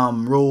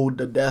ruled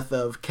the death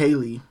of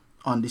Kaylee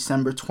on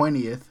December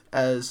 20th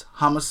as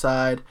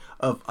homicide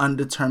of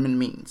undetermined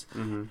means.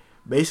 Mm-hmm.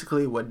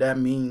 Basically, what that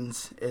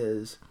means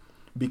is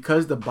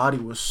because the body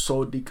was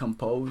so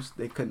decomposed,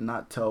 they could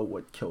not tell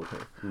what killed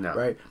her. No.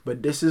 Right?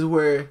 But this is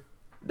where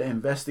the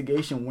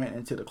investigation went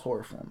into the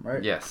chloroform,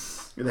 right?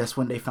 Yes. That's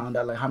when they found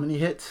out how many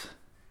hits?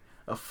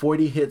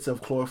 40 hits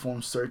of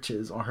chloroform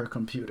searches on her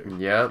computer.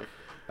 Yep.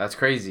 That's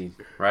crazy,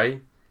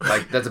 right?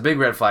 That's a big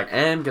red flag.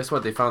 And guess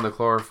what? They found the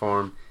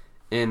chloroform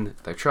in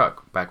the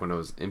truck back when it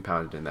was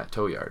impounded in that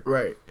tow yard.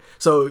 Right.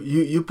 So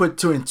you put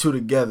 2 and 2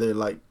 together.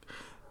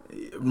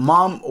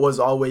 Mom was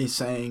always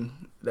saying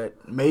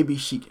that maybe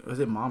was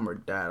it mom or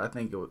dad? I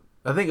think it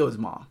was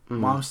mom. Mm-hmm.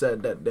 Mom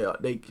said that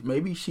they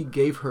maybe she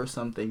gave her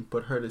something,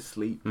 put her to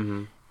sleep,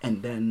 and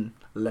then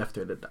left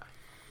her to die.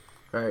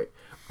 Right.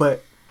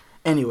 But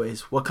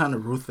anyways, what kind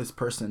of ruthless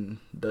person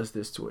does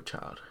this to a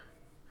child?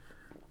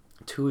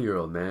 A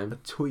 2-year-old, man. A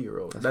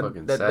 2-year-old. That's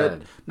fucking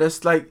sad.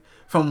 That's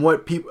from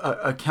what people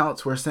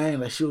accounts were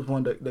saying, she was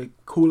one of the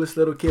coolest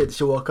little kids.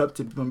 She walk up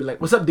to people and be like,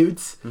 "What's up,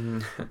 dudes?"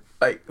 Mm-hmm.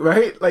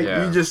 Right?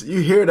 Yeah.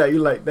 You hear that,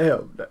 you're like,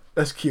 "Damn,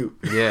 that's cute."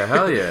 Yeah,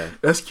 hell yeah.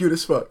 That's cute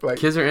as fuck.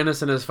 Kids are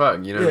innocent as fuck.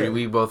 Yeah.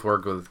 We both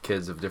work with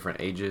kids of different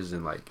ages,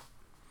 and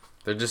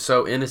they're just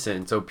so innocent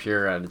and so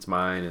pure at its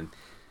mind, and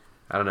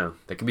I don't know.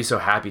 They can be so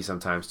happy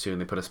sometimes too, and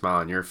they put a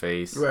smile on your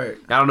face. Right.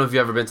 I don't know if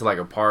you've ever been to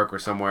a park or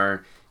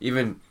somewhere,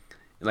 even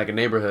in a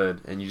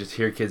neighborhood, and you just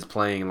hear kids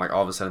playing, and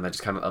all of a sudden that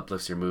just kind of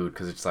uplifts your mood,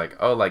 because it's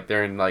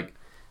they're in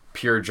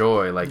pure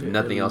joy, like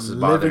nothing else is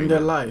living bothering their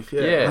them. life.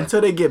 Yeah.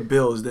 Until they get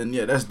bills, then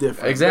that's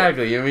different.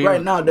 Exactly. I mean,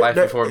 right now, life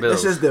before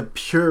bills. this is the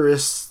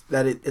purest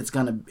that it's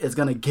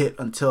gonna get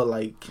until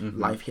like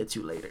life hits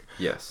you later.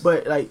 Yes.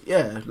 But like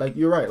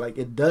you're right. Like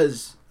it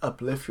does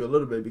uplift you a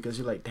little bit because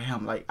you're like,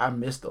 damn, like I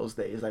miss those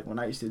days. Like when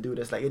I used to do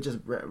this, like it just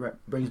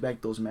brings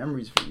back those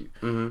memories for you.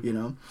 You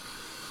know.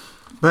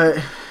 But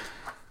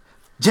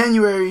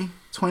January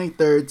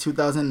 23rd,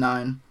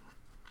 2009.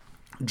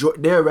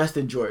 They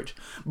arrested George,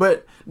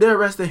 but they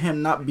arrested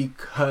him not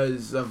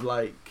because of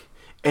like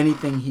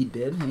anything he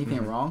did,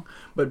 anything wrong,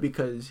 but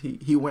because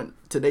he went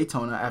to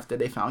Daytona after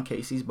they found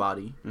Kaylee's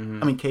body.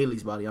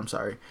 I'm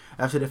sorry.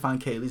 After they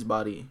found Kaylee's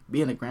body,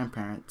 being a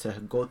grandparent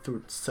to go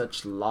through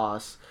such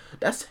loss,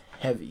 that's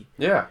heavy.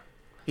 Yeah,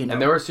 you know?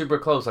 And they were super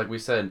close, like we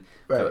said.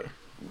 Right.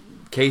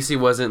 Casey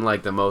wasn't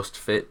like the most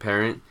fit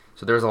parent,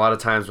 so there was a lot of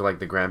times where like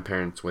the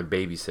grandparents would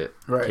babysit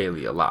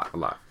Kaylee a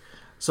lot.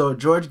 So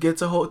George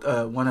gets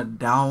one of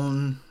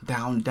down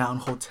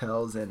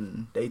hotels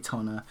in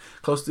Daytona,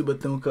 close to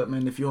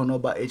Bethune-Cookman. If you don't know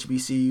about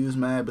HBCUs,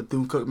 man,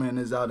 Bethune-Cookman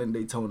is out in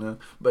Daytona,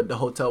 but the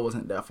hotel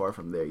wasn't that far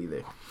from there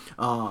either.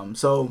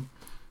 So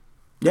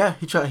yeah,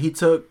 he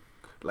took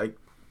like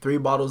 3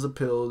 bottles of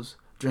pills,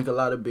 drank a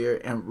lot of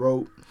beer, and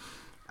wrote.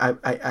 I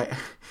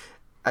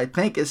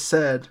think it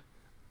said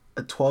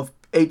a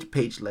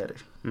 8-page letter,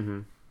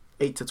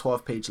 8 to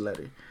 12-page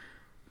letter.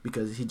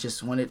 Because he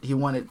just wanted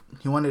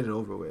it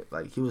over with.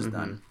 Like he was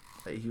done.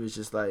 Like he was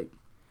just like,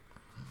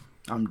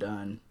 I'm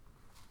done.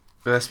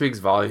 But that speaks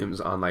volumes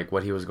on like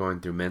what he was going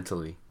through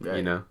mentally. Right.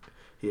 You know.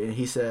 Yeah,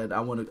 he said,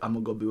 I'm gonna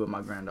go be with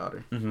my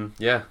granddaughter.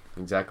 Yeah,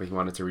 exactly. He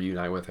wanted to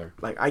reunite with her.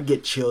 Like I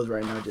get chills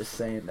right now just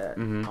saying that.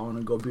 I want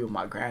to go be with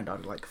my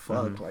granddaughter. Like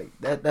fuck, like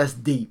that's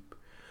deep.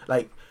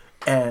 Like,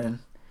 and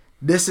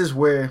this is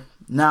where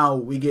now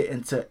we get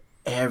into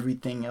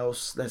everything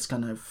else that's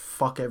gonna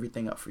fuck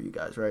everything up for you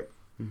guys, right?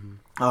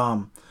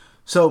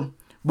 So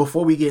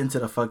before we get into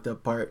the fucked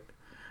up part,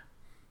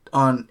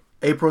 on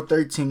April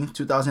 13th,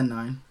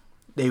 2009,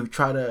 they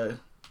try to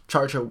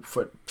charge her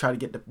try to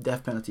get the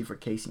death penalty for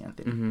Casey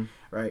Anthony,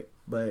 right?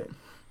 But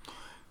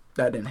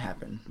that didn't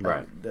happen.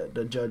 Right.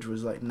 The judge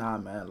was like, nah,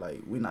 man,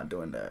 like we're not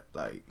doing that.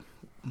 Like,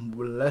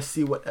 let's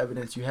see what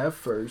evidence you have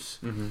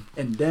first,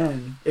 and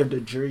then if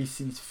the jury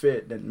sees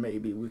fit, then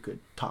maybe we could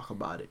talk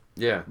about it.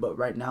 Yeah. But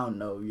right now,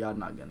 no, y'all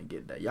not gonna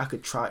get that. Y'all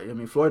could try. I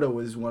mean, Florida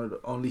was one of the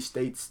only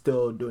states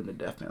still doing the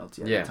death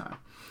penalty at the time.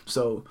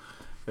 So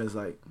it was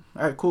like,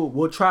 all right, cool,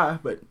 we'll try,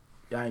 but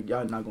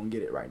y'all not gonna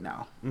get it right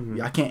now.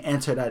 Y'all can't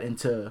enter that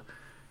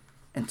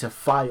into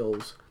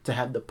files to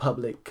have the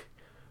public,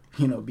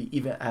 be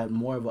even at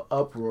more of an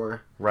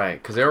uproar.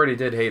 Right, because they already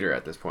did hate her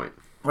at this point.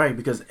 Right,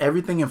 because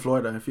everything in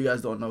Florida, if you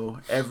guys don't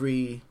know,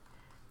 every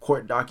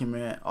court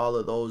document, all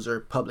of those are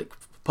public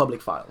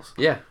files.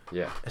 Yeah.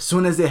 As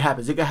soon as it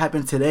happens, it could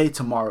happen today,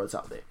 tomorrow it's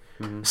out there.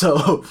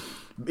 So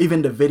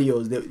even the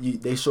videos,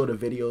 they show the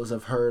videos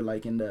of her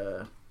like in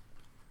the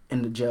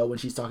jail when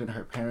she's talking to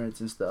her parents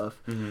and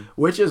stuff,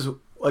 which is,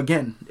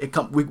 again,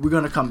 we're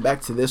gonna come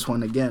back to this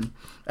one again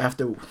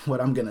after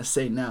what I'm gonna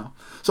say now.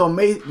 So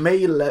May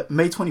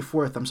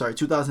 24th,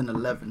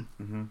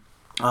 2011,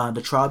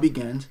 the trial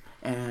begins.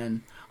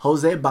 And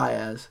Jose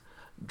Baez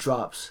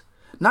drops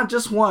not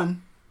just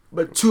one,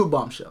 but 2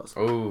 bombshells.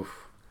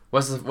 Oof.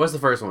 What's the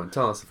first one?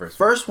 Tell us the first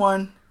one. First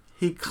one,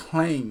 he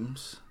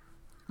claims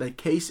that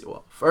Casey...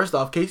 Well, first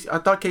off, I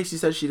thought Casey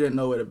said she didn't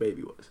know where the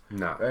baby was.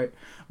 No. Right?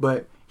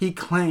 But he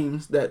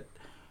claims that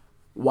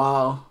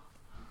while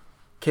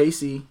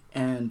Casey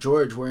and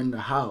George were in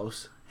the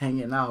house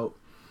hanging out,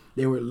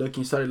 they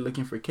started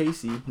looking for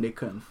Casey. And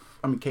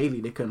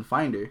Kaylee, they couldn't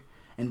find her.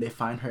 And they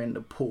find her in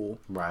the pool.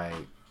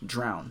 Right.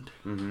 Drowned,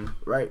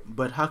 right?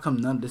 But how come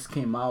none of this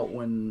came out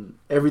when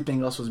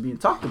everything else was being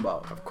talked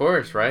about? Of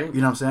course, right?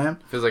 You know what I'm saying?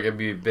 Feels like it'd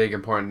be big,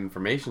 important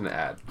information to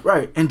add.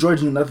 Right, and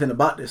George knew nothing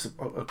about this,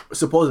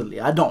 supposedly.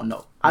 I don't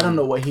know. I don't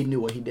know what he knew,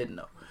 what he didn't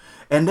know.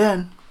 And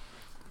then,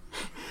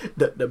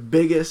 the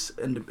biggest,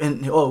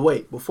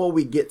 before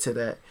we get to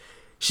that,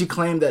 she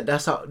claimed that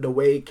that's how the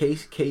way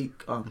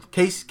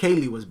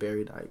Kaylee was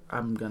buried.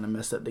 I'm gonna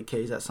mess up the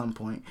case at some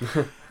point.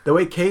 The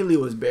way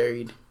Kaylee was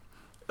buried,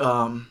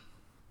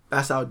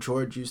 that's how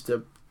George used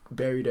to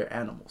bury their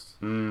animals.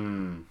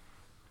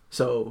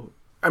 So,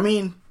 I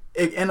mean,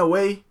 in a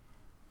way,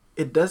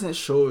 it doesn't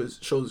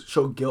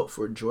show guilt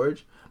for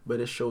George, but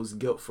it shows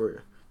guilt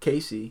for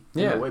Casey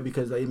in a way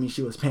because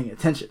she was paying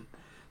attention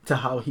to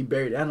how he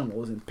buried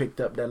animals and picked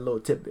up that little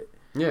tidbit.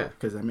 Yeah.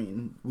 Because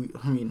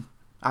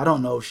I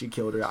don't know if she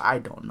killed her. I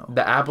don't know.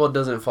 The apple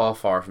doesn't fall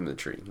far from the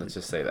tree. Let's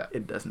just say that.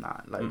 It does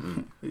not. Like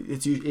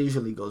it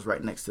usually goes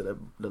right next to the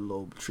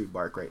little tree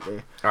bark right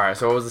there. All right.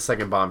 So what was the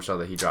second bombshell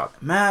that he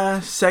dropped?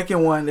 Man,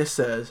 second one, it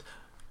says,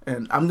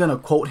 and I'm going to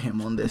quote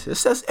him on this. It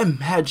says,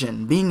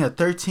 imagine being a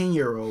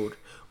 13-year-old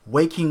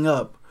waking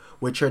up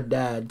with your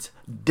dad's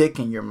dick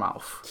in your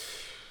mouth.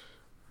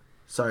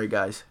 Sorry,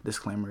 guys.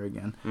 Disclaimer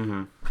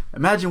again.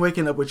 Imagine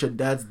waking up with your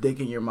dad's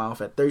dick in your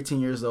mouth at 13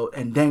 years old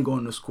and then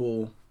going to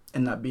school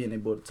and not being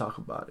able to talk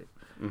about it.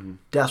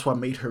 That's what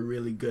made her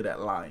really good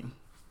at lying.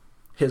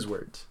 His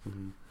words.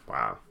 Mm-hmm.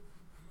 Wow.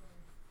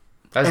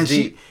 That's and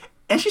deep.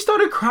 She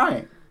started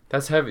crying.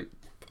 That's heavy.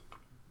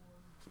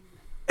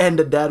 And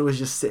the dad was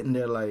just sitting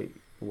there like,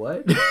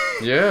 what?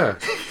 Yeah.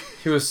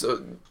 He was...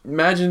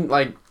 imagine,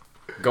 like,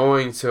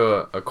 going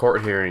to a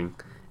court hearing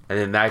and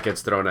then that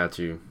gets thrown at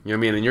you. You know what I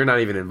mean? And you're not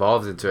even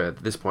involved into it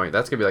at this point.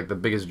 That's going to be, like, the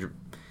biggest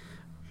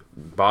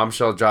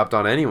bombshell dropped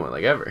on anyone,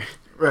 like, ever.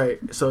 Right.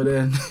 So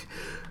then,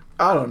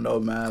 I don't know,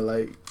 man.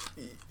 Like,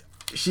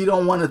 she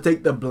don't want to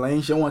take the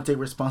blame. She don't want to take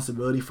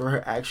responsibility for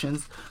her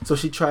actions. So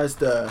she tries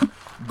to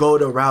go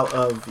the route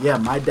of, yeah,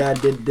 my dad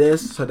did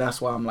this, so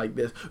that's why I'm like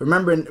this.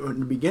 Remember in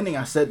the beginning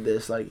I said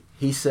this, like,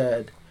 he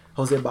said,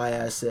 Jose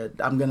Baez said,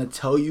 I'm going to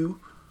tell you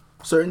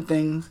certain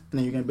things, and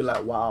then you're going to be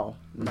like, wow,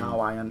 now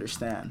I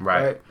understand.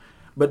 Right?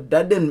 But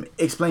that didn't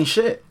explain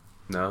shit.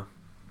 No.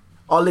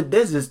 All it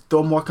does is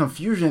throw more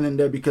confusion in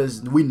there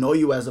because we know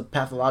you as a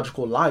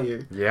pathological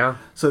liar. Yeah.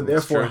 So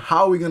therefore,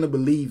 how are we going to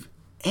believe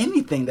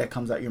anything that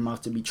comes out your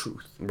mouth to be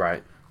truth?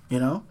 Right. You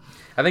know?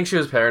 I think she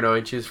was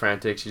paranoid. She was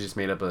frantic. She just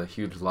made up a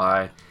huge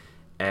lie,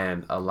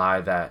 and a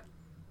lie that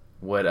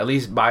would at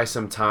least buy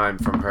some time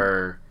from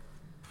her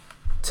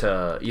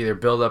to either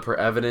build up her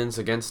evidence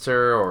against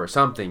her or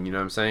something, you know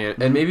what I'm saying?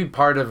 Mm-hmm. And maybe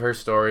part of her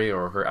story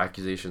or her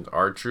accusations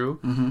are true.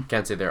 Mm-hmm.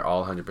 Can't say they're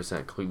all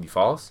 100% completely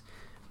false.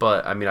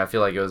 But, I mean, I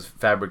feel like it was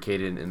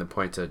fabricated in the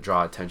point to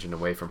draw attention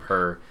away from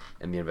her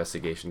and the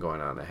investigation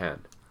going on at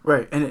hand.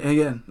 Right. And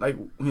again, like,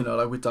 you know,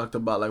 like we talked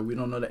about, like, we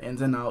don't know the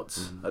ins and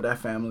outs of that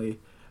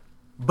family.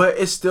 But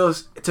it still,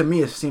 to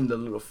me, it seemed a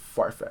little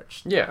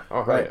far-fetched. Yeah.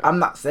 Oh, right. Yeah. I'm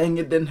not saying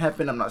it didn't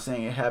happen. I'm not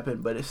saying it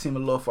happened. But it seemed a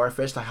little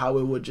far-fetched, like how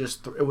it was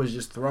just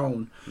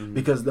thrown. Mm-hmm.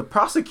 Because the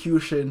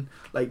prosecution,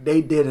 like,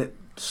 they did it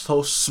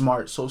so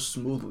smart, so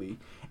smoothly.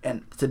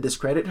 And to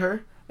discredit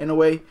her, in a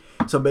way.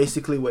 So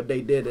basically what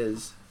they did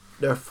is,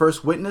 their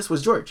first witness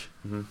was George.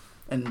 Mm-hmm.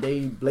 And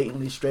they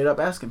blatantly straight up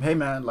asked him, hey,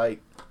 man,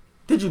 like,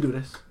 did you do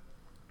this?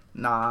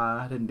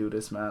 Nah, I didn't do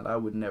this, man. I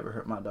would never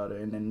hurt my daughter.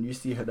 And then you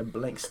see her, the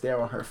blank stare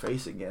on her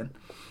face again.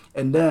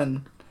 And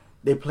then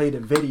they played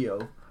a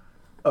video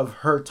of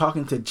her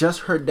talking to just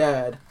her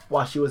dad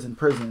while she was in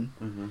prison.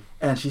 Mm-hmm.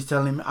 And she's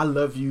telling him, I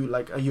love you.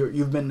 Like,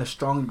 you've been the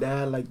strong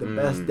dad, like the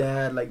best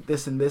dad, like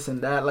this and this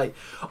and that. Like,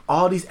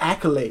 all these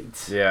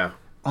accolades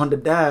on the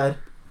dad.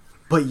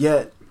 But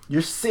yet,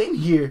 you're sitting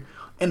here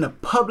in a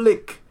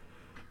public,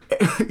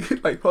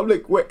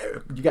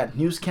 where you got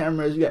news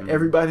cameras, you got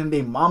everybody and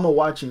their mama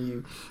watching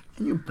you,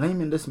 and you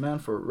blaming this man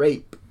for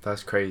rape.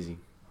 That's crazy.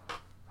 I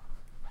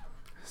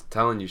was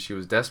telling you, she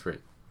was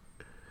desperate.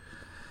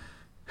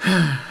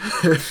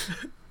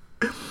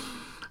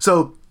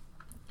 So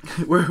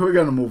we're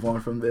gonna move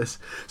on from this.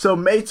 So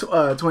May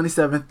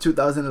 27th,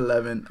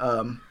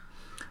 2011.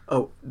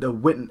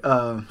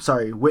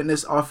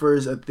 Witness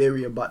offers a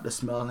theory about the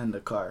smell in the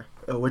car,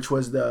 which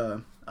was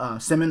the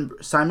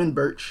Simon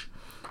Birch.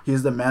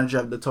 He's the manager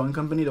of the towing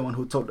company, the one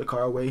who towed the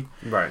car away.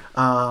 Right.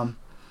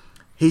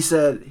 He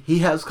said he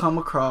has come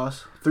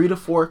across 3 to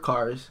 4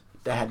 cars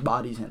that had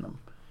bodies in them,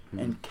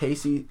 and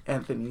Casey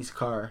Anthony's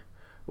car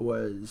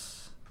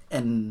was,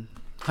 and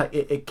like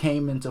it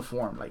came into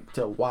form, like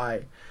to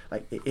why,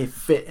 like it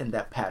fit in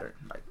that pattern,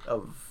 like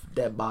of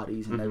dead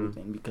bodies and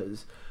everything,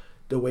 because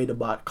the way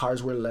the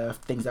cars were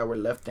left, things that were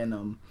left in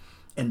them,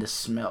 and the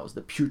smells,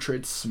 the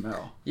putrid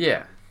smell.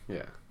 Yeah.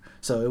 Yeah.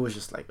 So it was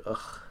just like,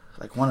 ugh,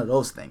 like one of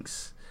those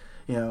things,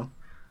 you know?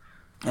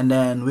 And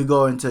then we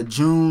go into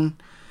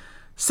June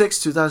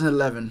 6,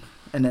 2011,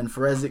 and then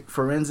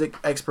forensic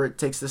expert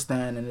takes the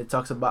stand, and it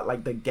talks about,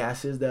 like, the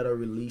gases that are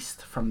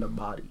released from the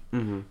body,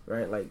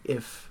 right? Like,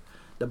 if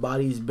the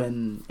body's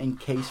been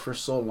encased for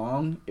so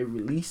long, it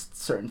released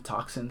certain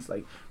toxins.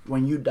 Like,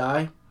 when you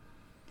die,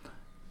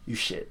 you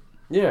shit.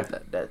 Yeah.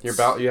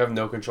 You have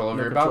no control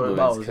over your bowel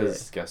movements,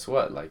 because guess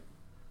what? Like,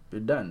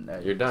 you're done.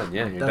 You're done.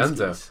 Yeah, you're done.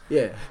 So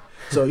yeah,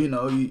 so you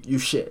know you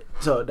shit.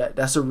 So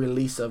that's a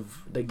release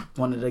of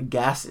one of the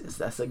gases.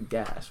 That's a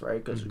gas,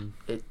 right? Because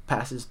it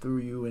passes through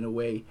you in a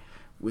way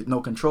with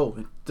no control.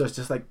 It's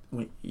just like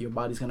when your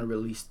body's gonna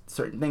release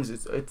certain things.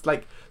 It's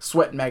like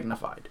sweat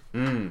magnified.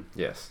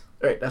 Yes.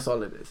 Right. That's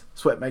all it is.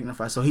 Sweat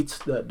magnified. So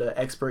the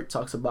expert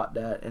talks about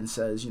that and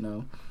says, you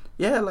know,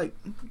 yeah, like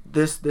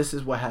this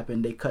is what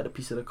happened. They cut a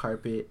piece of the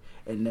carpet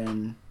and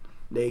then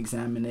they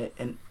examine it,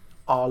 and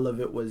all of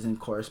it was in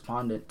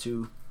correspondent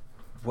to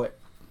what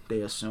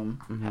they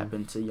assume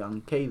happened to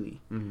young Kaylee,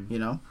 you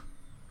know?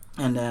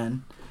 And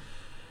then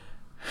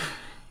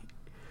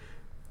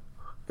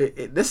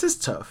this is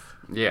tough.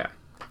 Yeah.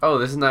 Oh,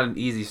 this is not an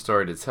easy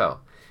story to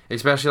tell.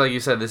 Especially, like you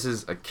said, this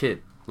is a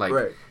kid. Like,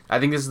 right. I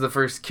think this is the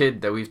first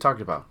kid that we've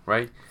talked about,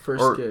 right?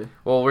 Kid.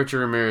 Well, Richard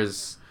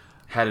Ramirez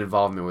had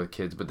involvement with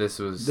kids, but this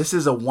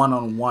is a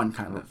one-on-one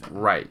kind of thing.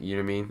 Right, you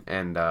know what I mean?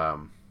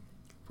 And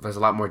there's a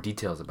lot more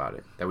details about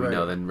it that we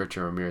know than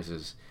Richard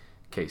Ramirez's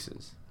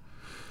cases.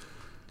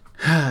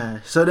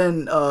 So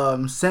then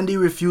Cindy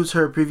refused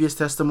her previous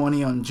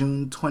testimony on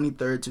June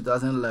 23rd,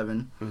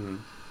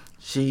 2011.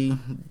 She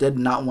did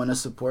not want to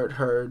support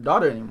her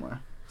daughter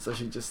anymore. So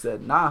she just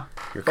said, nah.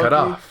 You're cut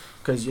off.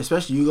 Because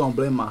especially you going to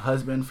blame my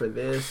husband for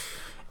this.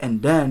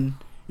 and then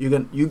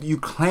you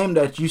claim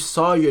that you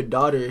saw your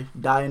daughter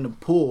die in the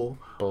pool.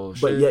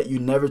 Bullshit. But yet you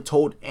never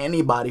told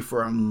anybody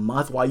for a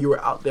month while you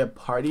were out there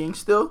partying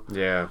still.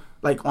 Yeah.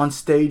 Like on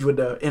stage with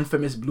the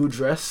infamous blue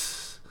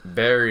dress.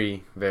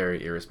 Very,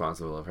 very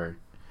irresponsible of her.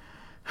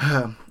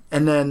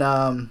 And then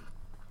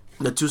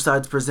the two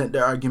sides present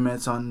their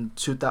arguments on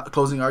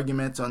closing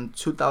arguments on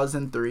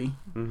 2003.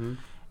 Mm-hmm.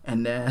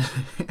 And then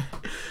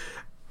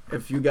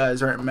if you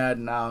guys aren't mad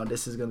now,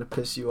 this is gonna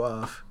piss you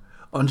off.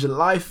 On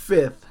July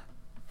 5th,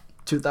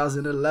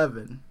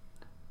 2011,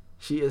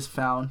 she is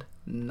found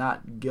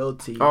not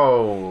guilty.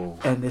 Oh.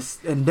 And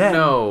then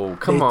no,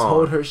 come they on.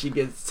 told her she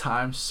gets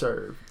time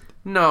served.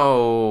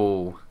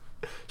 No.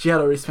 She had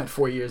already spent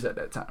 4 years at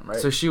that time, right?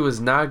 So she was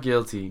not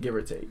guilty Give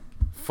or take.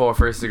 for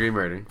first-degree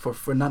murder,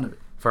 For none of it.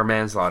 for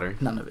manslaughter,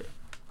 None of it.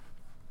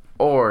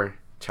 or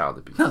child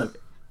abuse. None of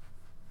it.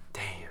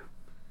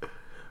 Damn.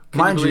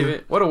 Mind you believe you,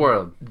 it? What a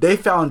world. they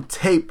found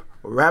tape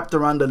wrapped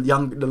around the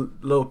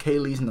little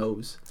Kaylee's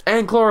nose.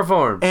 And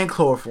chloroform. And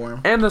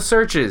chloroform. And the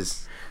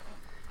searches.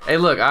 Hey,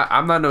 look,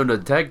 I'm not no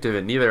detective,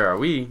 and neither are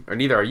we, or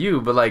neither are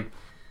you. But like,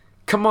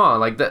 come on,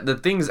 like the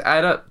things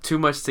add up too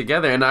much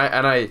together. And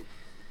I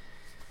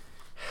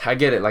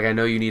get it. Like, I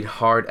know you need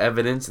hard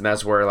evidence, and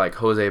that's where like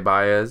Jose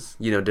Baez,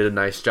 did a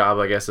nice job,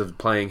 I guess, of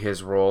playing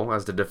his role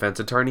as the defense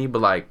attorney. But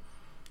like,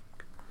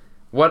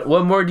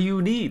 what more do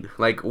you need?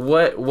 Like,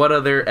 what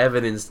other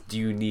evidence do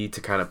you need to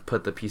kind of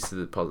put the pieces of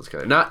the puzzle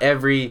together? Not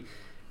every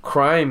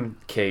crime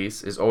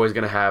case is always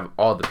gonna have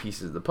all the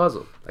pieces of the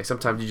puzzle. Like,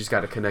 sometimes you just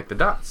got to connect the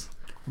dots.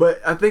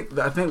 But I think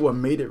what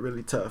made it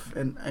really tough,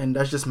 and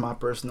that's just my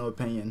personal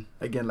opinion.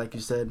 Again, like you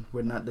said,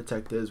 we're not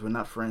detectives, we're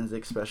not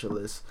forensic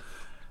specialists.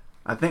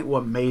 I think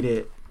what made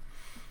it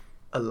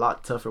a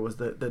lot tougher was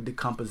the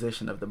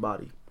decomposition of the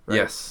body. Right?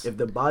 Yes. If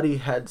the body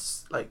had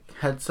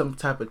some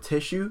type of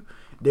tissue,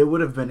 they would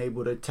have been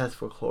able to test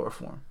for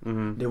chloroform.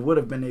 Mm-hmm. They would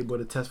have been able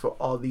to test for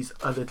all these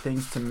other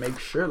things to make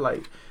sure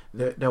like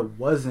there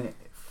wasn't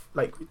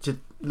like just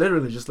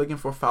literally just looking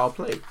for foul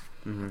play.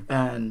 Mm-hmm.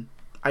 And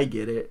I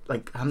get it.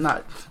 Like, I'm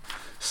not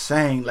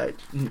saying like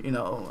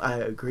I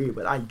agree,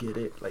 but I get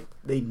it. Like,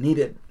 they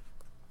needed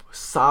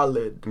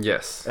solid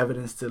Yes.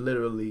 evidence to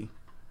literally.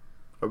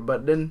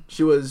 But then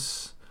she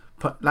was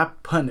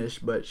not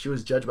punished, but she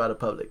was judged by the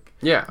public.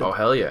 Yeah. Oh,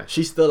 hell yeah.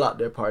 She's still out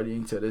there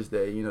partying to this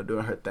day,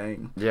 doing her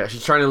thing. Yeah,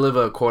 she's trying to live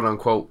a quote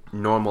unquote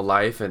normal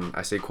life, and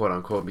I say quote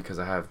unquote because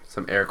I have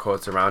some air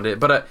quotes around it.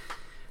 But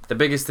the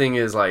biggest thing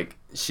is like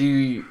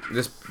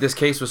this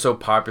case was so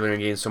popular and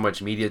gained so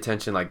much media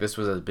attention. Like, this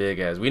was as big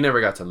as we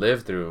never got to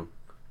live through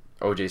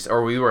OJ,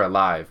 or we were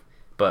alive,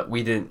 but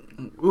we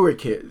didn't. We were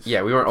kids.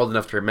 Yeah, we weren't old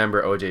enough to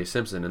remember OJ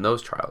Simpson and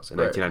those trials in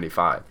Right.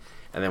 1995.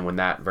 And then when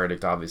that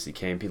verdict obviously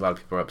came, a lot of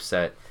people were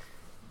upset.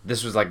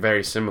 This was like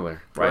very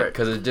similar, right?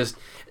 Because it just,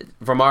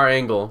 from our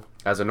angle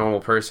as a normal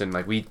person,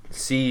 like, we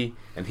see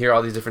and hear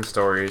all these different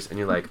stories, and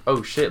you're like,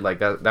 oh shit, like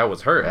that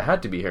was her. It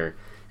had to be her.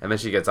 And then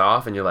she gets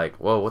off, and you're like,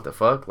 whoa, what the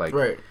fuck? Like,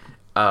 right.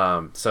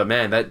 So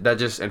man, that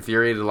just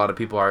infuriated a lot of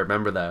people. I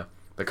remember the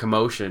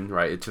commotion,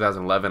 right? In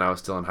 2011, I was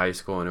still in high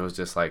school, and it was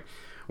just like,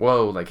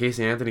 whoa, like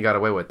Casey Anthony got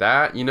away with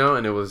that,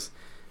 and it was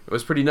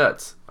pretty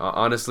nuts,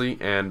 honestly.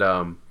 And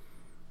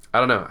I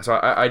don't know. So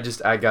I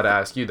gotta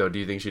ask you though, do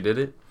you think she did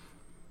it?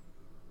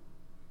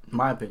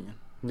 My opinion.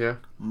 Yeah.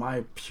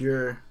 My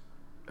pure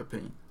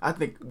opinion. I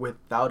think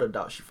without a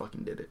doubt she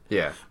fucking did it.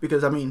 Yeah.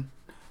 Because, I mean,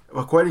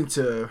 according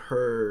to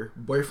her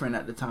boyfriend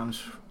at the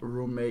time's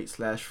roommate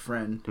 /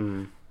 friend,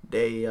 Mm-hmm.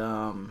 they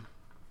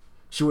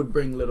she would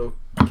bring little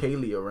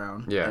Kaylee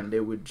around, Yeah. and they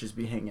would just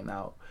be hanging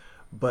out.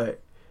 But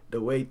the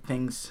way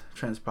things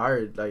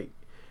transpired, like,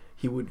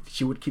 she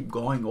would keep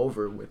going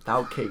over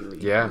without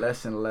Kaylee, Yeah.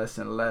 less and less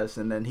and less,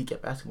 and then he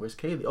kept asking, "Where's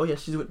Kaylee?" "Oh yeah,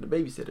 she's with the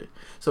babysitter."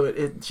 So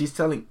she's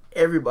telling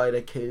everybody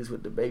that Kaylee's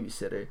with the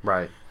babysitter.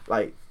 Right.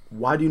 Like,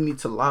 why do you need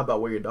to lie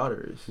about where your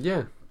daughter is?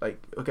 Yeah.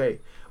 Like, okay,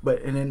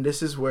 and then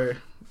this is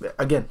where,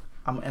 again,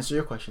 I'm gonna answer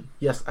your question.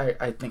 Yes,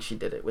 I think she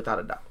did it without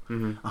a doubt.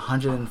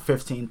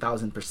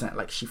 115,000%.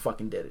 Like, she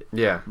fucking did it.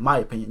 Yeah. My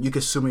opinion. You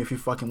can sue me if you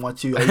fucking want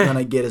to. All you're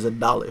gonna get is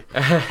 $1.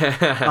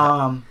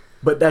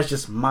 But that's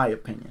just my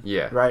opinion.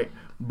 Yeah. Right.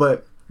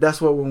 But that's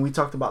what, when we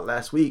talked about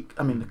last week,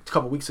 I mean, a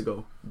couple weeks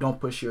ago, don't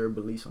push your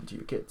beliefs onto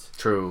your kids.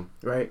 True.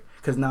 Right.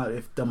 Because now,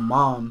 if the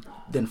mom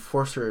then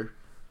forced her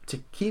to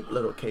keep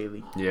little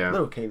Kaylee, Yeah.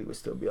 little Kaylee would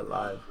still be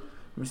alive.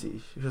 Let me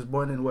see. She was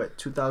born in what,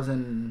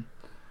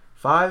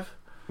 2005?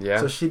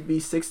 Yeah. So she'd be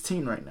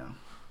 16 right now.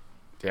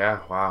 Yeah.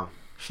 Wow.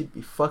 She'd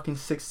be fucking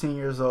 16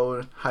 years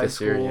old, high This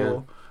school, year,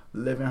 yeah.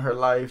 living her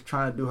life,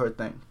 trying to do her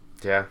thing.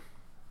 Yeah.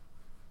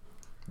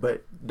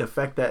 But the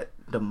fact that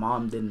the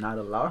mom did not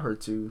allow her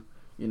to,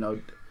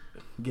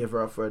 give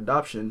her up for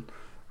adoption,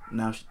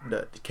 now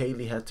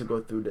Kaylee had to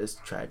go through this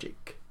tragedy.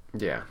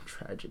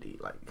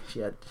 Like, she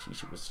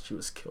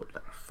was killed,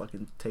 like,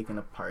 fucking taken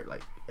apart,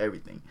 like,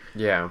 everything.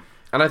 Yeah.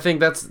 And I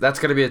think that's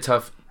gonna be a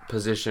tough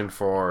position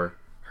for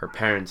her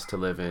parents to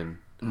live in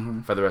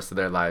for the rest of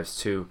their lives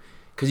too,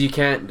 because you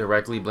can't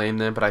directly blame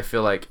them. But I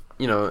feel like,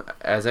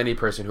 as any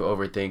person who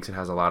overthinks and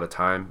has a lot of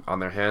time on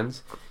their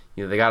hands,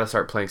 you know, they got to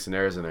start playing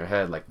scenarios in their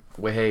head. Like,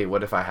 well, hey,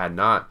 what if I had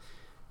not,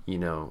 you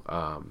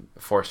know,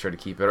 forced her to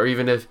keep it? Or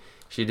even if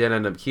she did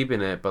end up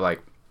keeping it, but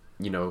like,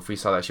 you know, if we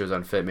saw that she was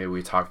unfit, maybe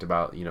we talked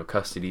about, you know,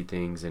 custody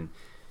things and,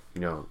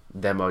 you know,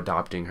 them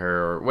adopting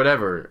her or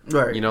whatever,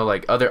 right. You know,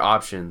 like other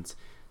options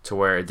to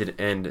where it didn't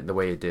end the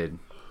way it did.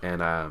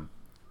 And,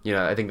 you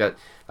know, I think that,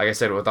 like I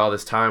said, with all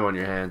this time on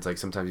your hands, like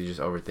sometimes you just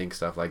overthink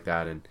stuff like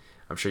that. And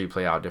I'm sure you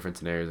play out different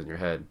scenarios in your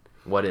head.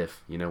 What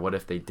if, you know, what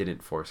if they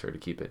didn't force her to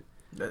keep it?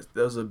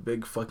 Those are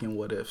big fucking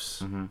what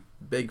ifs. Mm-hmm.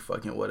 Big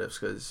fucking what ifs.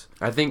 Because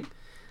I think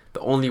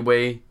the only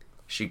way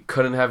she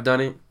couldn't have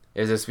done it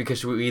is just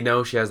because we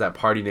know she has that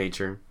party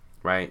nature,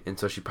 right? And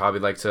so she probably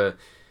liked to,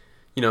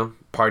 you know,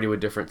 party with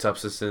different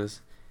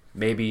substances.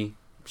 Maybe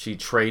she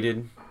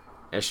traded,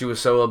 and she was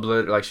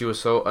so she was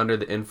so under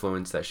the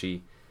influence that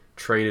she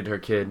traded her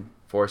kid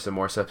for some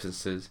more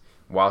substances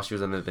while she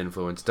was under the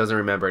influence. Doesn't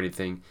remember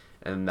anything,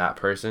 and that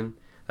person.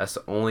 That's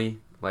the only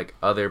like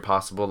other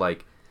possible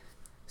like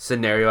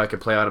scenario I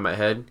could play out in my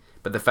head.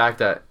 But the fact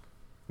that,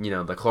 you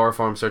know, the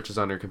chloroform searches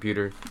on her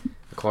computer,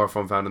 the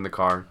chloroform found in the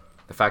car,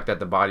 the fact that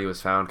the body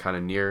was found kind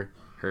of near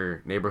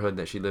her neighborhood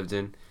that she lived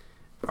in.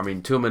 I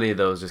mean, too many of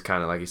those just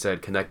kind of, like you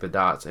said, connect the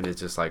dots, and it's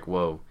just like,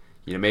 whoa.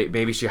 You know,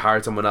 maybe she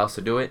hired someone else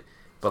to do it,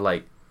 but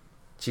like,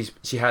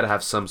 she had to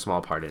have some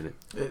small part in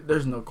it.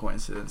 There's no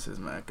coincidences,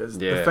 man. Because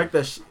the fact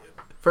that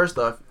first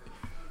off,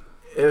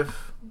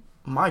 if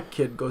my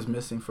kid goes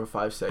missing for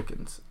 5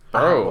 seconds,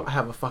 I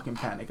have a fucking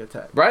panic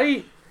attack.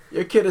 Right?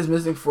 Your kid is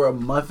missing for a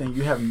month and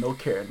you have no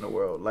care in the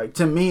world. Like,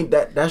 to me,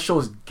 that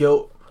shows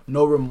guilt,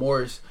 no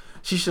remorse.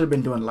 She should have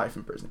been doing life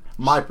in prison.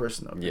 My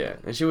personal opinion. Yeah,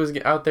 and she was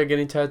out there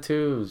getting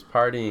tattoos,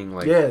 partying,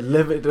 like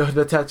living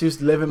the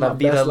tattoos, living my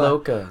best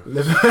loca.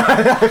 Living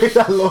La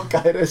vida loca.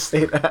 I didn't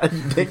say that,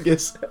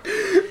 dingus.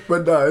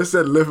 But no, it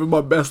said living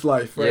my best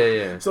life. Right?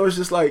 Yeah. So it's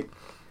just like,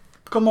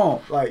 come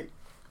on, like,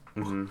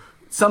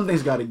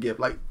 something's got to give.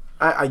 Like,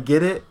 I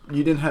get it.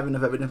 You didn't have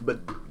enough evidence,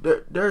 but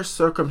there's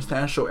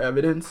circumstantial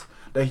evidence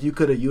that you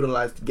could have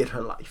utilized to get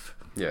her life.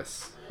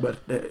 Yes. But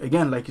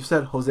again, like you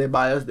said, Jose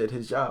Baez did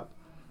his job.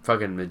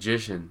 Fucking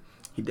magician.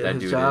 He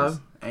did his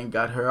job and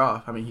got her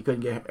off. I mean, he couldn't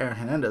get Aaron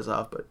Hernandez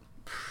off, but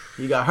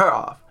he got her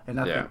off.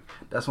 And I think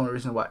that's one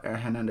reason why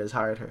Aaron Hernandez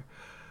hired her.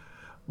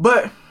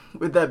 But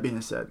with that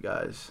being said,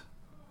 guys,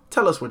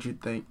 tell us what you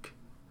think.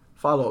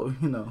 Follow,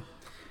 you know.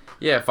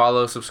 Yeah,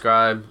 follow,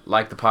 subscribe,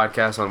 like the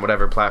podcast on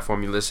whatever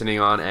platform you're listening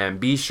on, and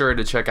be sure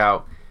to check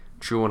out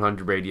True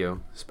 100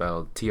 Radio,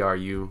 spelled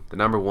TRU, the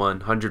number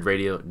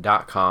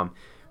 100radio.com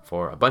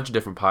for a bunch of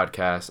different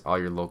podcasts, all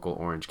your local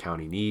Orange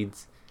County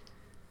needs.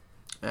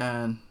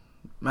 And,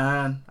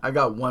 man, I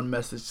got one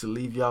message to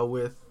leave y'all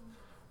with.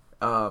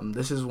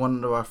 This is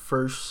one of our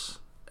first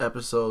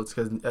episodes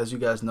because, as you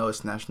guys know,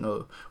 it's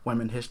National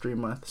Women History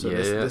Month. So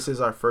this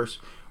is our first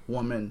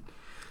woman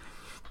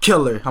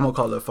killer. I'm going to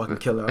call her a fucking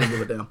killer. I don't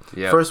give a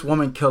damn. First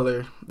woman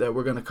killer that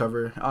we're going to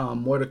cover.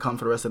 More to come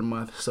for the rest of the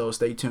month, so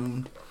stay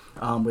tuned.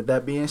 With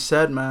that being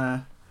said,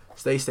 man,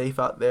 stay safe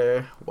out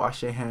there.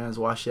 Wash your hands,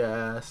 wash your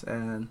ass,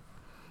 and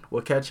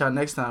we'll catch y'all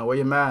next time. Wear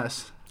your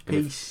mask.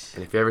 Peace.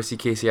 And if you ever see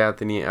Casey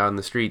Anthony out in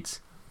the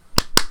streets,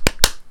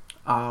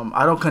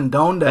 I don't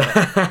condone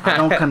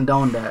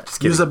that.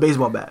 Use a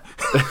baseball bat.